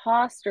the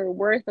cost or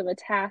worth of a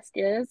task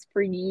is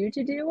for you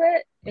to do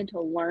it and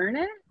to learn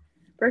it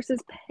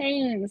versus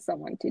paying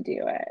someone to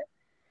do it.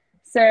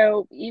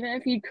 So even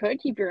if you could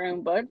keep your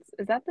own books,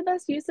 is that the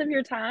best use of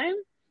your time?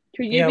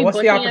 Could you be what's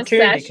the booking a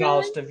opportunity session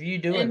cost of you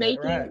doing and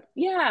making that, right?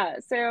 Yeah,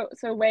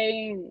 so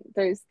weighing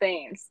those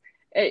things.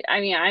 I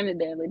mean, I'm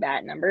admittedly bad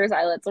at numbers.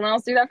 I let someone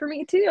else do that for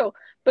me too,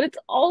 but it's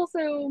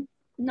also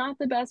not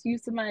the best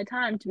use of my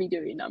time to be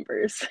doing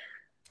numbers.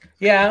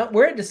 Yeah,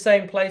 we're at the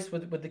same place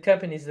with the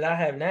companies that I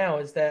have now.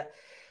 Is that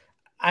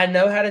I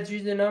know how to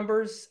do the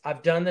numbers.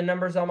 I've done the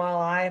numbers all my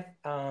life.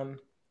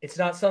 It's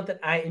not something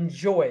I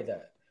enjoy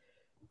though.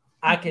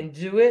 I can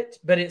do it,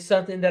 but it's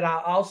something that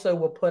I also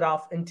will put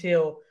off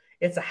until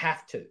it's a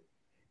have to.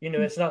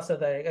 It's not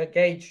something I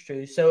engage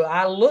to. So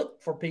I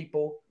look for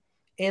people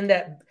in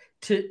that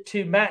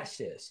to match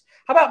this.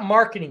 How about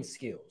marketing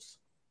skills?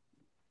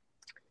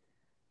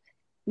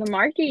 The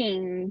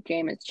marketing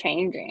game is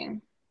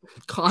changing.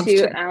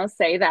 Constant. And I'll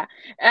say that.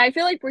 And I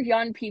feel like we're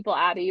young people,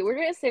 Abby. We're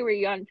gonna say we're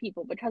young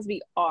people because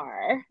we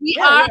are.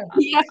 Yeah.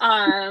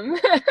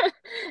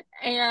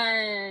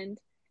 And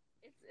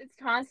it's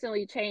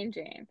constantly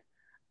changing.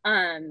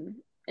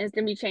 It's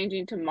gonna be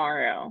changing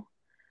tomorrow.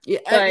 Yeah,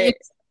 but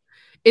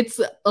it's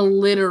a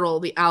literal.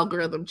 The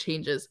algorithm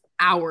changes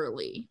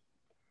hourly.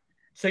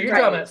 So you're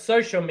talking about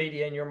social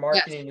media and your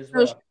marketing as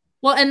well.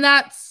 Well, and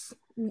that's,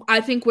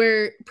 I think,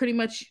 where pretty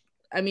much,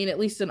 I mean, at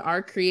least in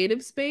our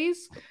creative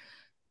space,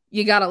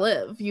 you gotta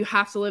live. You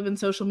have to live in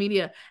social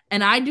media,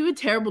 and I do a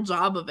terrible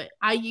job of it.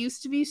 I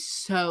used to be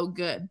so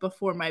good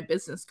before my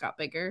business got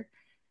bigger.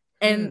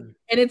 And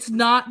it's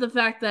not the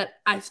fact that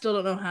I still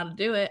don't know how to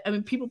do it. I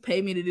mean, people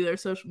pay me to do their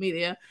social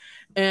media,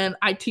 and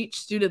I teach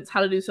students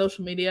how to do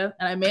social media,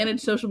 and I manage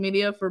social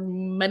media for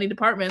many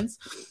departments.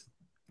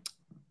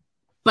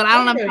 But I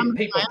don't have time.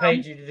 People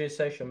paid you to do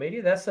social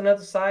media. That's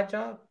another side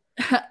job.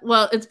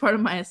 Well, it's part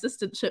of my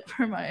assistantship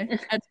for my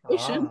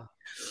education.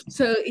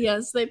 So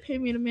yes, they pay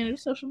me to manage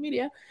social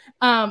media.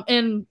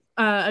 And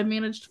I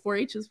managed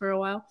 4-H's for a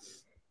while,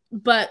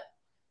 but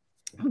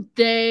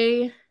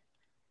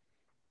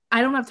I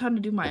don't have time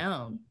to do my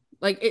own.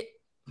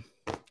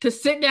 To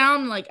sit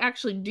down and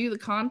actually do the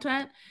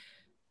content.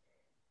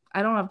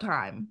 I don't have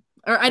time,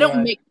 or I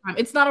don't make time.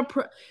 It's not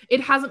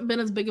it hasn't been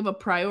as big of a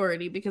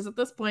priority because at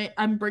this point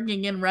I'm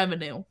bringing in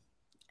revenue,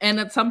 and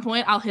at some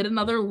point I'll hit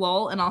another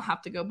lull and I'll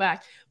have to go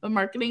back. But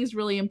marketing is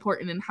really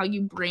important in how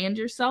you brand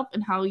yourself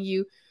and how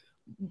you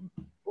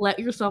let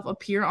yourself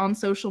appear on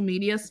social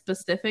media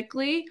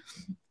specifically.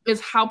 Is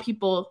how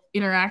people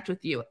interact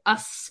with you,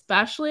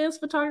 especially as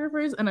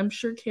photographers. And I'm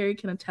sure Carrie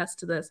can attest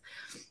to this.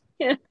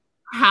 Yeah.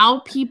 How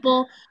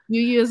people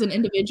view you as an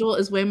individual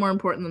is way more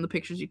important than the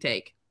pictures you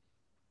take.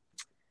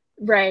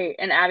 Right.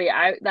 And Abby,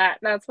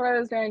 that's what I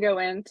was going to go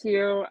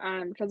into,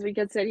 because we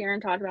could sit here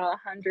and talk about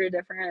 100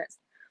 different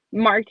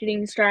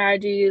marketing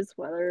strategies,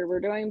 whether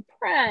we're doing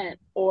print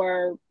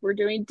or we're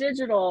doing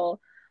digital.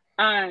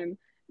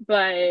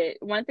 But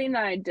one thing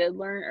that I did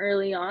learn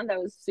early on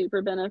that was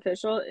super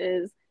beneficial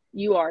is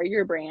you are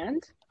your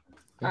brand.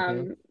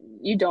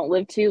 You don't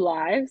live two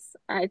lives.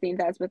 I think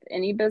that's with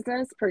any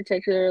business,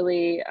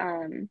 particularly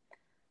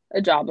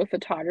a job of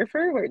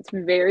photographer, where it's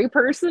very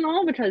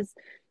personal because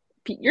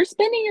you're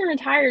spending your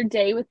entire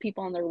day with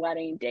people on their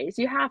wedding days.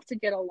 You have to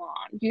get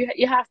along.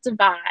 You have to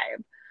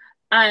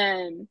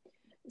vibe.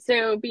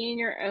 So being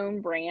your own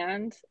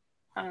brand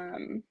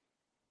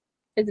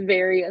is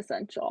very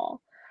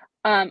essential.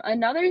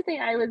 Another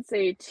thing I would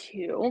say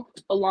too,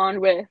 along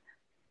with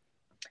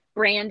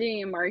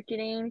branding and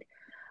marketing,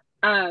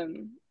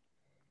 the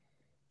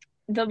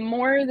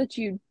more that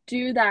you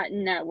do that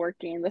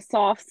networking, the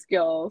soft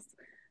skills,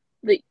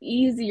 the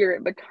easier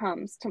it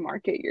becomes to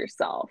market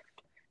yourself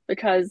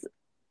because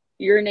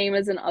your name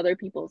is in other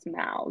people's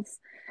mouths.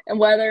 And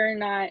whether or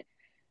not,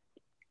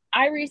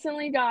 I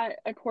recently got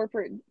a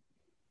corporate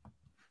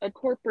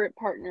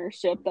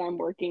partnership that I'm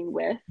working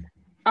with,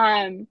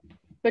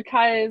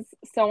 because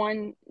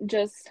someone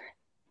just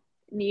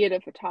needed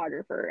a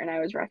photographer and I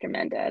was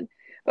recommended.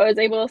 But I was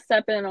able to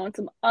step in on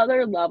some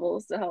other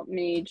levels to help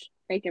me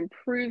make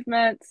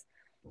improvement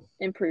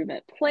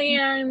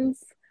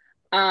plans.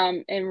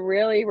 And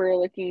really we're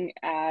looking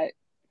at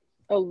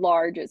a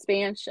large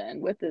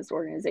expansion with this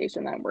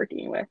organization that I'm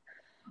working with.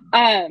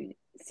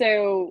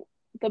 So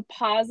the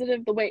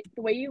positive, the way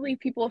you leave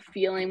people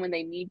feeling when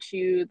they meet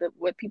you,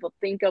 what people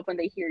think of when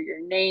they hear your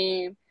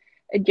name.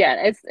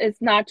 Again, it's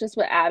not just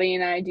what Abby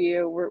and I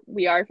do.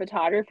 We are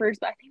photographers,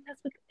 but I think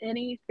that's with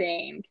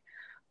anything.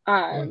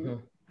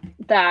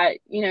 That,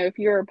 if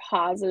you're a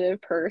positive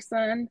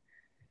person,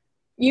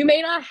 you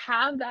may not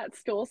have that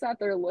skill set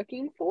they're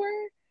looking for,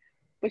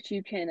 but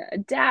you can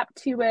adapt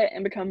to it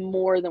and become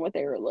more than what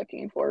they were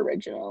looking for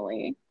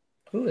originally.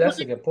 Ooh, that's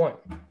a good point.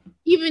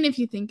 Even if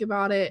you think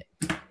about it,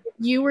 if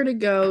you were to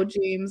go,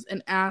 James,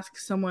 and ask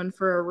someone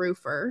for a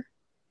roofer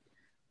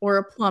or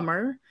a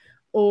plumber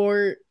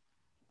or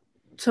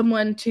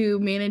someone to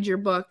manage your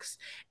books,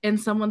 and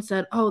someone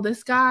said, oh,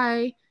 this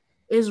guy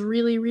is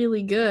really,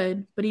 really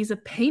good, but he's a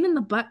pain in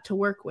the butt to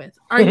work with.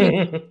 Are you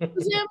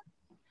him?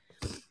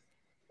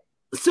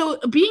 So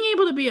being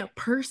able to be a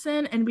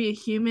person and be a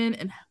human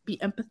and be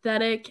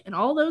empathetic and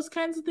all those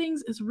kinds of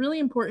things is really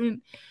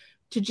important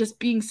to just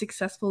being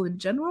successful in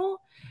general.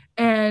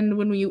 And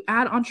when you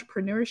add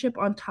entrepreneurship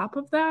on top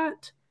of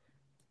that,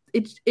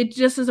 it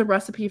just is a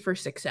recipe for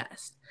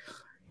success.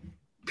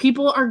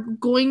 People are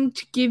going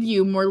to give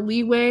you more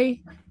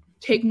leeway,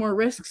 take more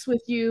risks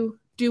with you,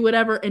 do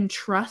whatever, and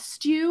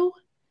trust you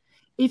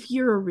if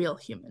you're a real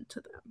human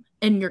to them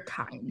and you're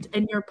kind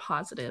and you're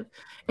positive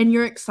and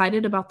you're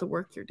excited about the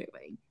work you're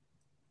doing.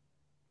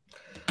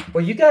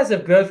 Well, you guys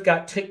have both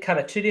got kind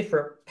of two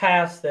different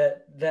paths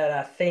that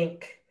I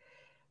think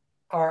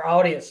our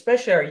audience,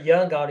 especially our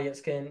young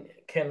audience, can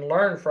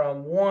learn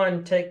from.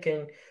 One,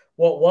 taking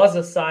what was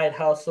a side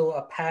hustle,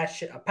 a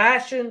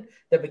passion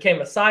that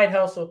became a side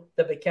hustle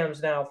that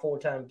becomes now a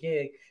full-time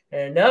gig,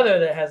 and another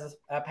that has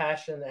a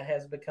passion that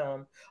has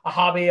become a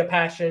hobby, a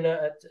passion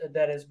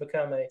that has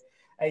become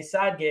a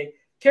side gig.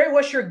 Carrie,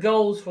 what's your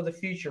goals for the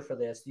future for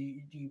this? Do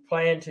you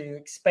plan to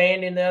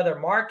expand into other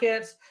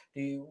markets?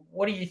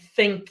 What are you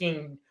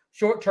thinking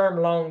short-term,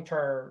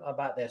 long-term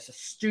about this? A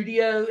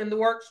studio in the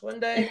works one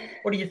day?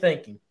 What are you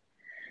thinking?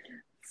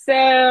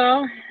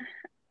 So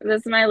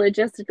this is my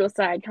logistical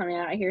side coming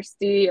out. I hear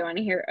studio and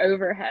I hear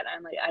overhead.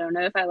 I'm like, I don't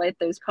know if I like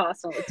those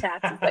costs and the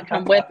taxes that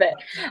come with it.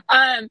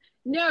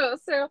 No,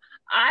 so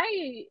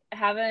I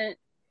haven't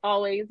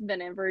always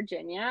been in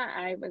Virginia.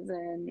 I was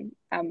in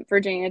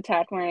Virginia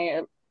Tech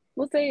when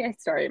we'll say I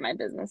started my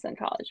business in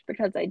college,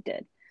 because I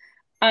did.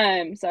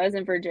 So I was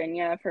in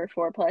Virginia for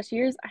 4+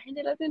 years. I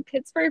ended up in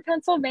Pittsburgh,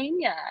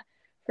 Pennsylvania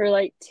for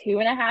like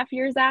 2.5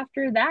 years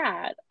after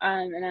that.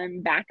 And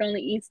I'm back on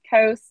the East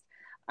Coast.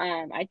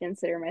 I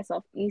consider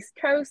myself East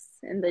Coast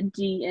in the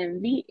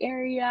DMV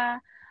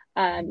area.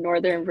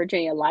 Northern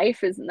Virginia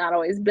life has not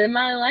always been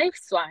my life,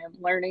 so I'm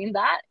learning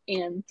that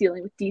and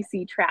dealing with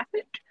DC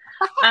traffic.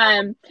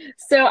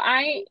 So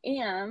I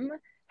am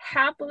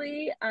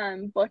happily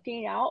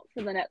booking out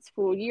for the next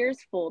 4 years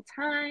full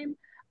time.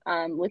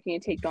 Looking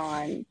to take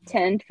on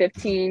 10,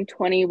 15,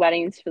 20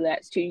 weddings for the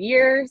next 2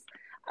 years.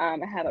 I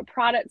have a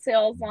product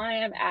sales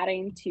line I'm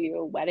adding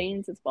to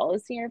weddings as well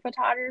as senior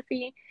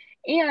photography.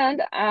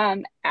 And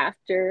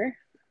after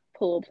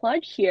pull a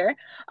plug here,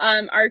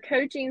 our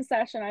coaching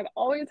session, I've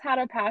always had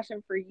a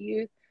passion for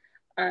youth,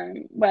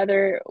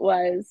 whether it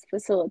was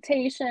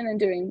facilitation and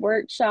doing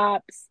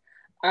workshops.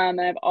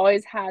 And I've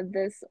always had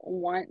this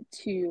want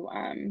to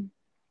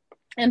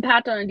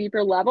impact on a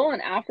deeper level.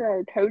 And after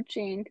our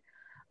coaching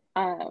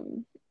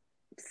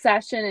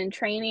session and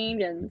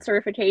training and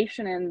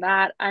certification and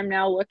that, I'm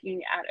now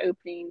looking at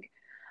opening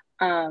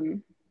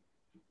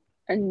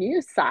a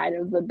new side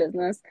of the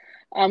business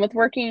with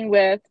working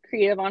with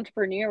creative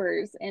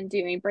entrepreneurs and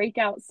doing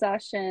breakout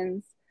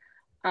sessions,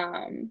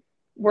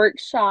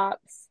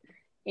 workshops,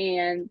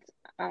 and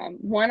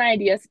one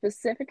idea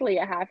specifically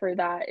I have for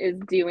that is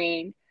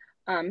doing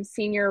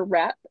senior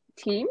rep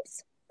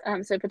teams.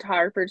 So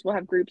photographers will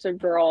have groups of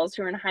girls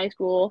who are in high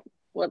school,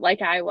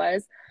 like I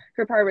was,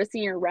 who are part of a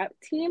senior rep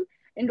team,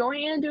 and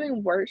going in and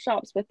doing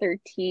workshops with their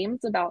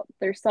teams about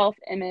their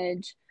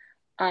self-image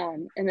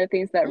and the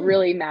things that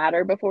really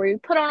matter before you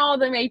put on all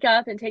the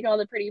makeup and take all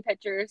the pretty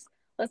pictures.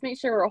 Let's make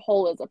sure we're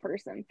whole as a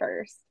person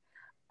first.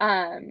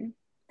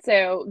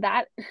 So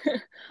that,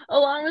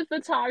 along with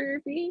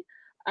photography,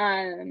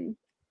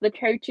 the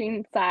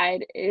coaching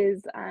side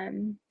is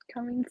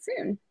coming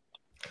soon.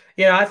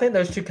 Yeah, I think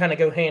those two kind of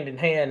go hand in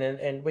hand,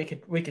 and we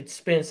could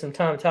spend some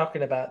time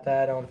talking about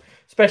that,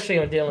 especially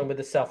on dealing with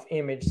the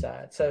self-image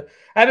side. So,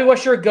 Abby,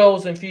 what's your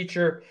goals in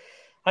future?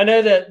 I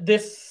know that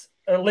this,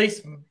 at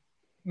least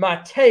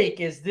my take,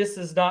 is this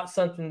is not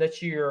something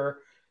that you're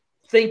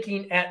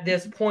thinking at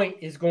this point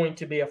is going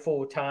to be a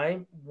full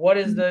time. What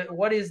is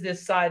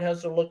this side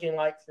hustle looking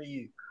like for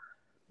you?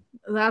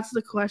 That's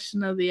the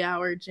question of the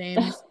hour,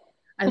 James.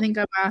 I think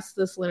I'm asked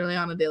this literally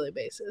on a daily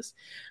basis.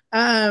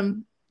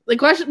 The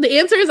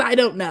answer is I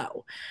don't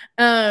know.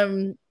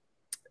 And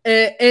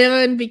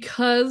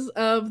because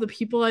of the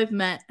people I've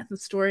met and the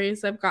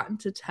stories I've gotten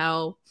to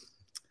tell,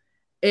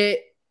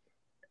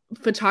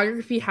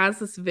 photography has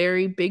this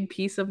very big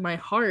piece of my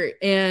heart.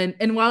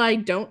 And while I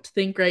don't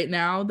think right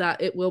now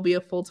that it will be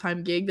a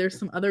full-time gig, there's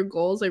some other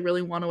goals I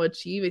really want to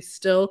achieve. I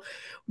still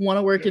want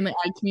to work in the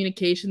ad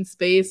communication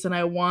space, and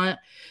I want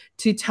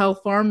to tell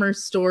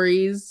farmers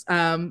stories,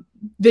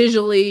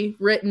 visually,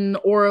 written,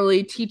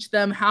 orally, teach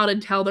them how to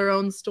tell their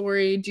own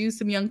story, do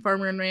some young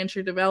farmer and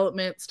rancher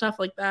development, stuff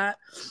like that.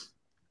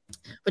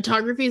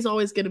 Photography is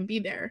always going to be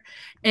there.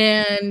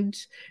 And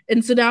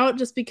so now it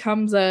just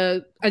becomes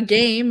a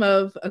game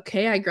of,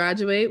 okay, I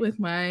graduate with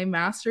my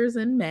master's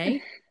in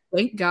May.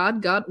 thank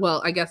God.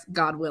 Well, I guess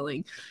God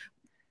willing.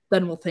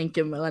 Then we'll thank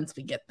him once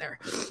we get there.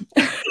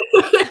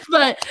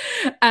 But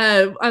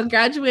I'll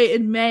graduate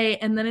in May,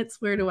 and then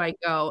it's where do I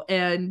go?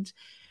 And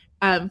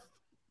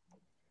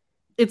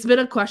it's been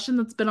a question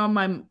that's been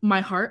on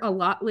my heart a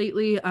lot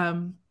lately.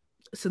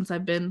 Since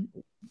I've been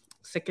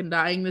sick and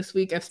dying this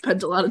week, I've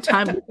spent a lot of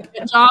time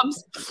with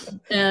jobs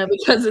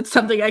because it's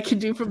something I can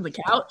do from the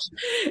couch.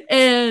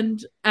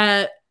 And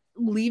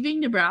leaving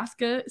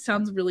Nebraska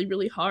sounds really,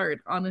 really hard,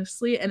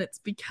 honestly. And it's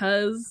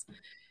because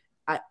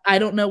I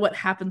don't know what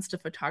happens to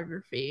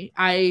photography.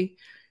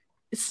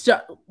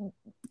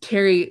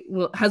 Carrie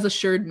has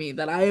assured me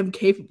that I am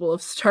capable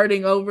of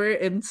starting over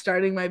and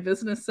starting my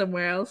business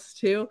somewhere else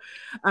too.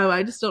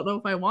 I just don't know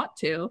if I want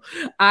to.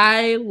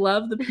 I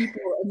love the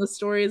people and the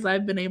stories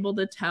I've been able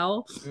to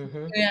tell,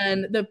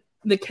 and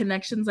the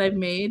connections I've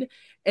made.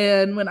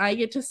 And when I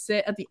get to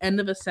sit at the end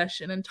of a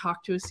session and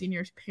talk to a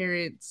senior's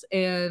parents,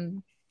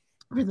 and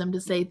for them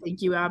to say,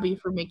 thank you, Abby,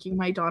 for making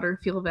my daughter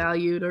feel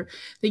valued, or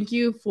thank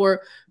you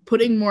for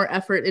putting more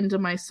effort into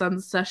my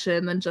son's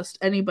session than just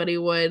anybody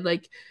would.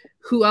 Like,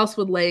 who else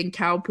would lay in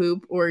cow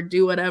poop or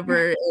do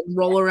whatever and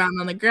roll around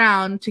on the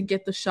ground to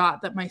get the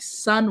shot that my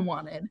son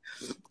wanted?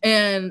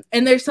 And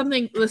there's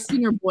something, the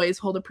senior boys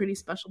hold a pretty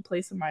special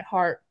place in my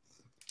heart.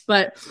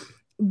 But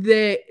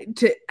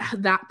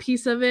that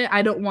piece of it,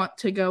 I don't want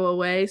to go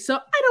away. So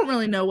I don't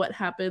really know what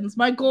happens.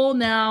 My goal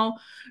now,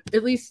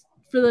 at least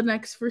for the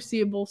next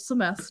foreseeable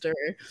semester,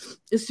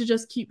 is to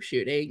just keep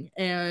shooting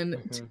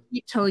and to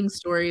keep telling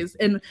stories.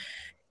 And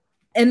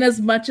as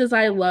much as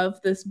I love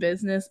this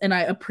business and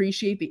I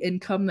appreciate the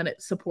income that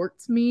it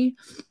supports me,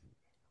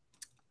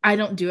 I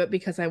don't do it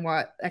because I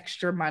want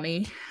extra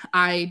money.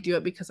 I do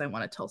it because I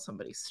want to tell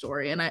somebody's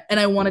story, and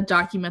I want to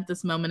document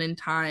this moment in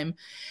time.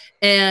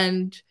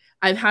 And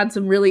I've had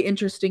some really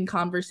interesting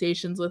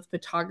conversations with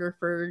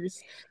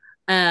photographers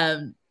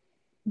that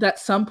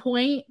some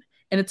point,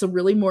 and it's a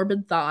really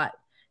morbid thought,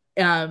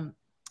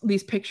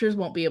 these pictures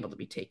won't be able to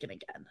be taken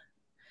again.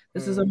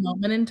 This is a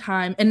moment in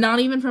time, and not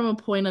even from a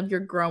point of you're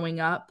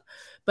growing up,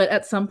 but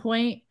at some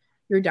point,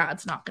 your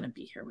dad's not going to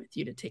be here with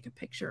you to take a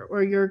picture,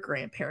 or your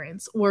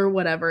grandparents or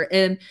whatever.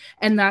 And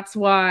that's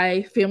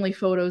why family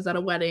photos at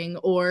a wedding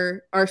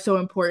are so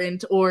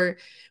important. Or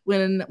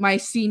when my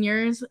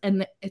seniors,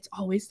 and it's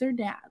always their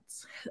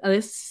dads.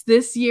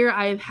 This year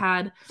I've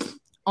had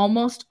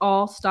almost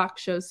all stock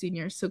show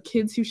seniors, so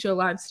kids who show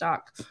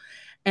livestock.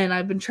 And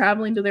I've been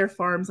traveling to their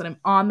farms, and I'm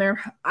on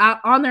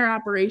their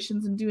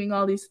operations and doing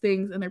all these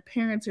things, and their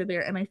parents are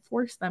there, and I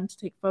force them to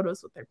take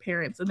photos with their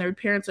parents, and their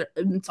parents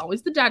and it's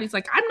always the dad. He's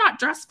like, I'm not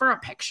dressed for a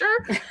picture.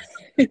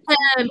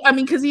 And I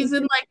mean, because he's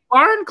in like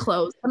barn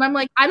clothes, and I'm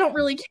like, I don't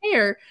really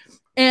care.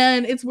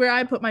 And it's where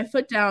I put my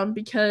foot down,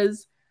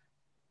 because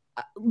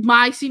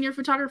my senior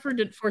photographer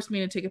didn't force me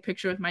to take a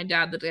picture with my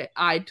dad the day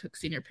I took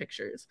senior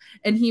pictures.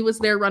 And he was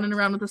there running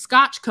around with a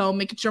Scotch comb,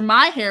 making sure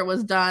my hair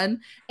was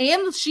done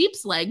and the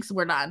sheep's legs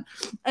were done.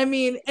 I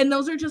mean, and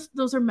those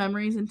are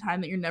memories in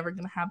time that you're never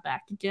going to have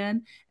back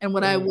again. And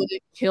what I would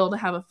kill to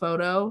have a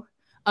photo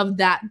of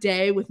that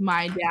day with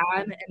my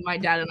dad, and my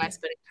dad and I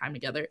spending time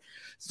together.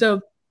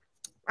 So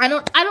I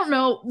don't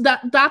know,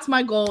 that's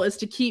my goal, is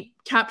to keep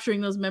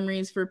capturing those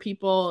memories for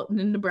people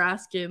in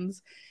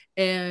Nebraskans,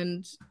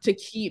 and to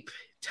keep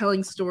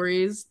telling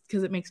stories,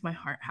 because it makes my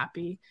heart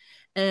happy.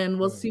 And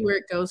we'll see where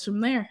it goes from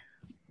there.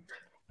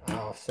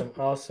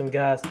 Awesome,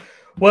 guys.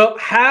 Well,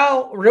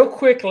 real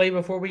quickly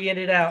before we end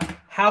it out,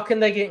 how can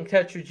they get in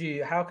touch with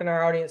you? How can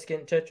our audience get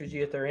in touch with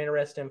you if they're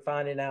interested in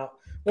finding out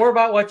more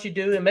about what you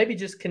do, and maybe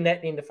just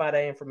connecting to find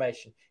out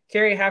information?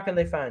 Carrie, how can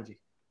they find you?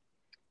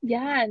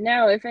 Yeah,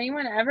 no, if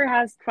anyone ever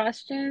has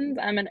questions,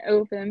 I'm an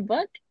open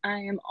book. I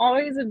am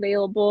always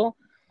available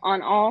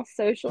on all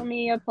social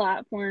media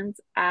platforms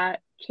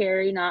at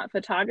Carrie Not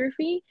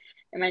Photography.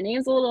 And my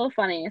name's a little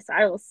funny, so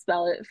I will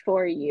spell it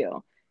for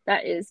you.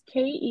 That is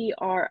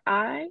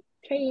KeriKnott,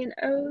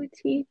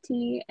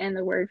 and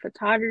the word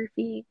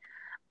photography.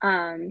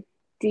 DM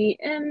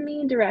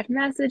me, direct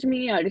message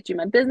me. I'll get you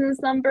my business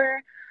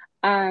number.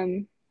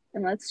 And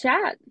let's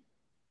chat.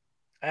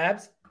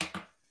 Abs?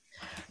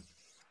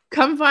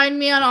 Come find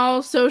me on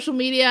all social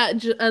media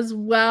as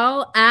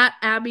well, at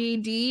Abby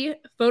D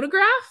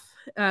Photograph.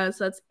 So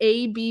that's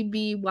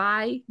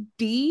ABBYD,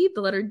 the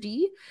letter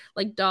D,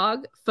 like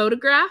dog,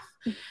 photograph,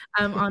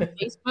 on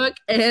Facebook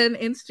and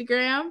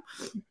Instagram.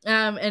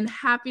 And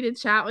happy to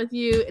chat with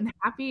you, and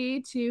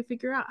happy to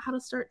figure out how to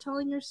start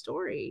telling your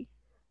story.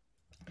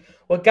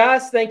 Well,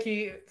 guys, thank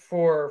you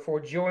for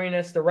joining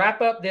us to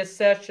wrap up this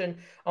session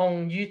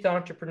on youth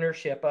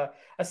entrepreneurship,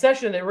 a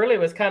session that really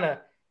was kind of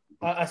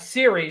a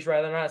series,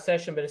 rather not a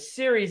session, but a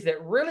series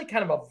that really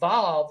kind of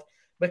evolved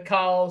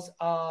because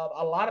of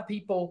a lot of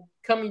people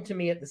coming to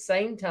me at the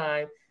same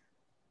time,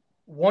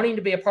 wanting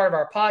to be a part of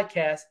our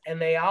podcast,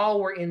 and they all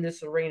were in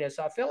this arena.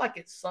 So I feel like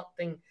it's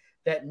something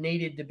that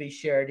needed to be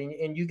shared.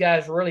 And you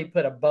guys really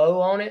put a bow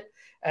on it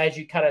as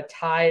you kind of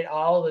tied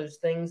all those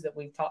things that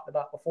we've talked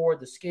about before,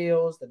 the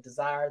skills, the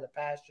desire, the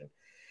passion.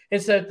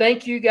 And so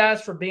thank you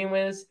guys for being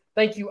with us.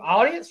 Thank you,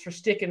 audience, for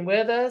sticking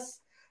with us.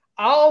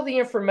 All the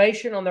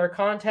information on their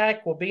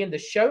contact will be in the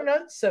show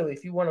notes. So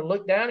if you want to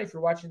look down, if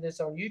you're watching this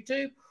on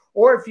YouTube,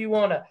 or if you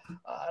want to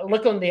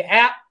look on the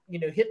app,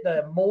 hit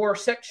the more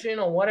section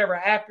on whatever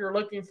app you're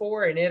looking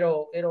for, and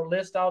it'll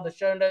list all the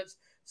show notes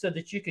so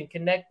that you can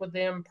connect with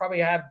them. Probably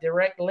have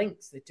direct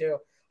links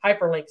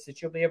hyperlinks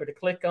that you'll be able to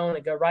click on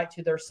and go right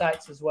to their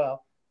sites as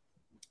well.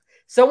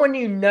 Someone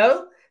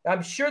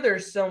I'm sure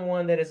there's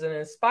someone that is an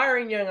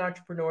inspiring young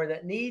entrepreneur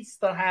that needs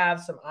to have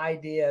some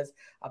ideas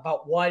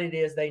about what it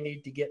is they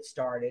need to get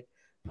started,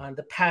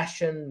 the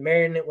passion,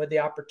 marrying it with the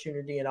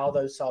opportunity, and all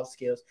those soft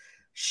skills.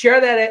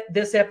 Share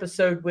this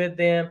episode with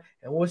them,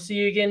 and we'll see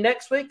you again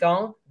next week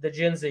on The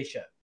Gen Z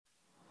Show.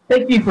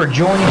 Thank you for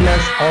joining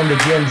us on The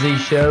Gen Z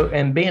Show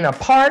and being a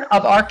part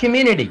of our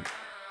community.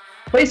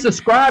 Please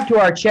subscribe to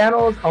our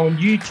channels on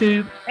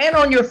YouTube and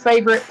on your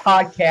favorite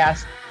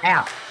podcast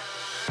app.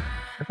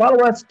 And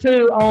follow us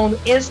too on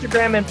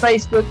Instagram and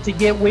Facebook to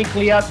get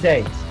weekly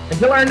updates.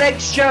 Until our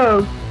next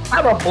show,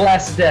 have a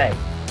blessed day.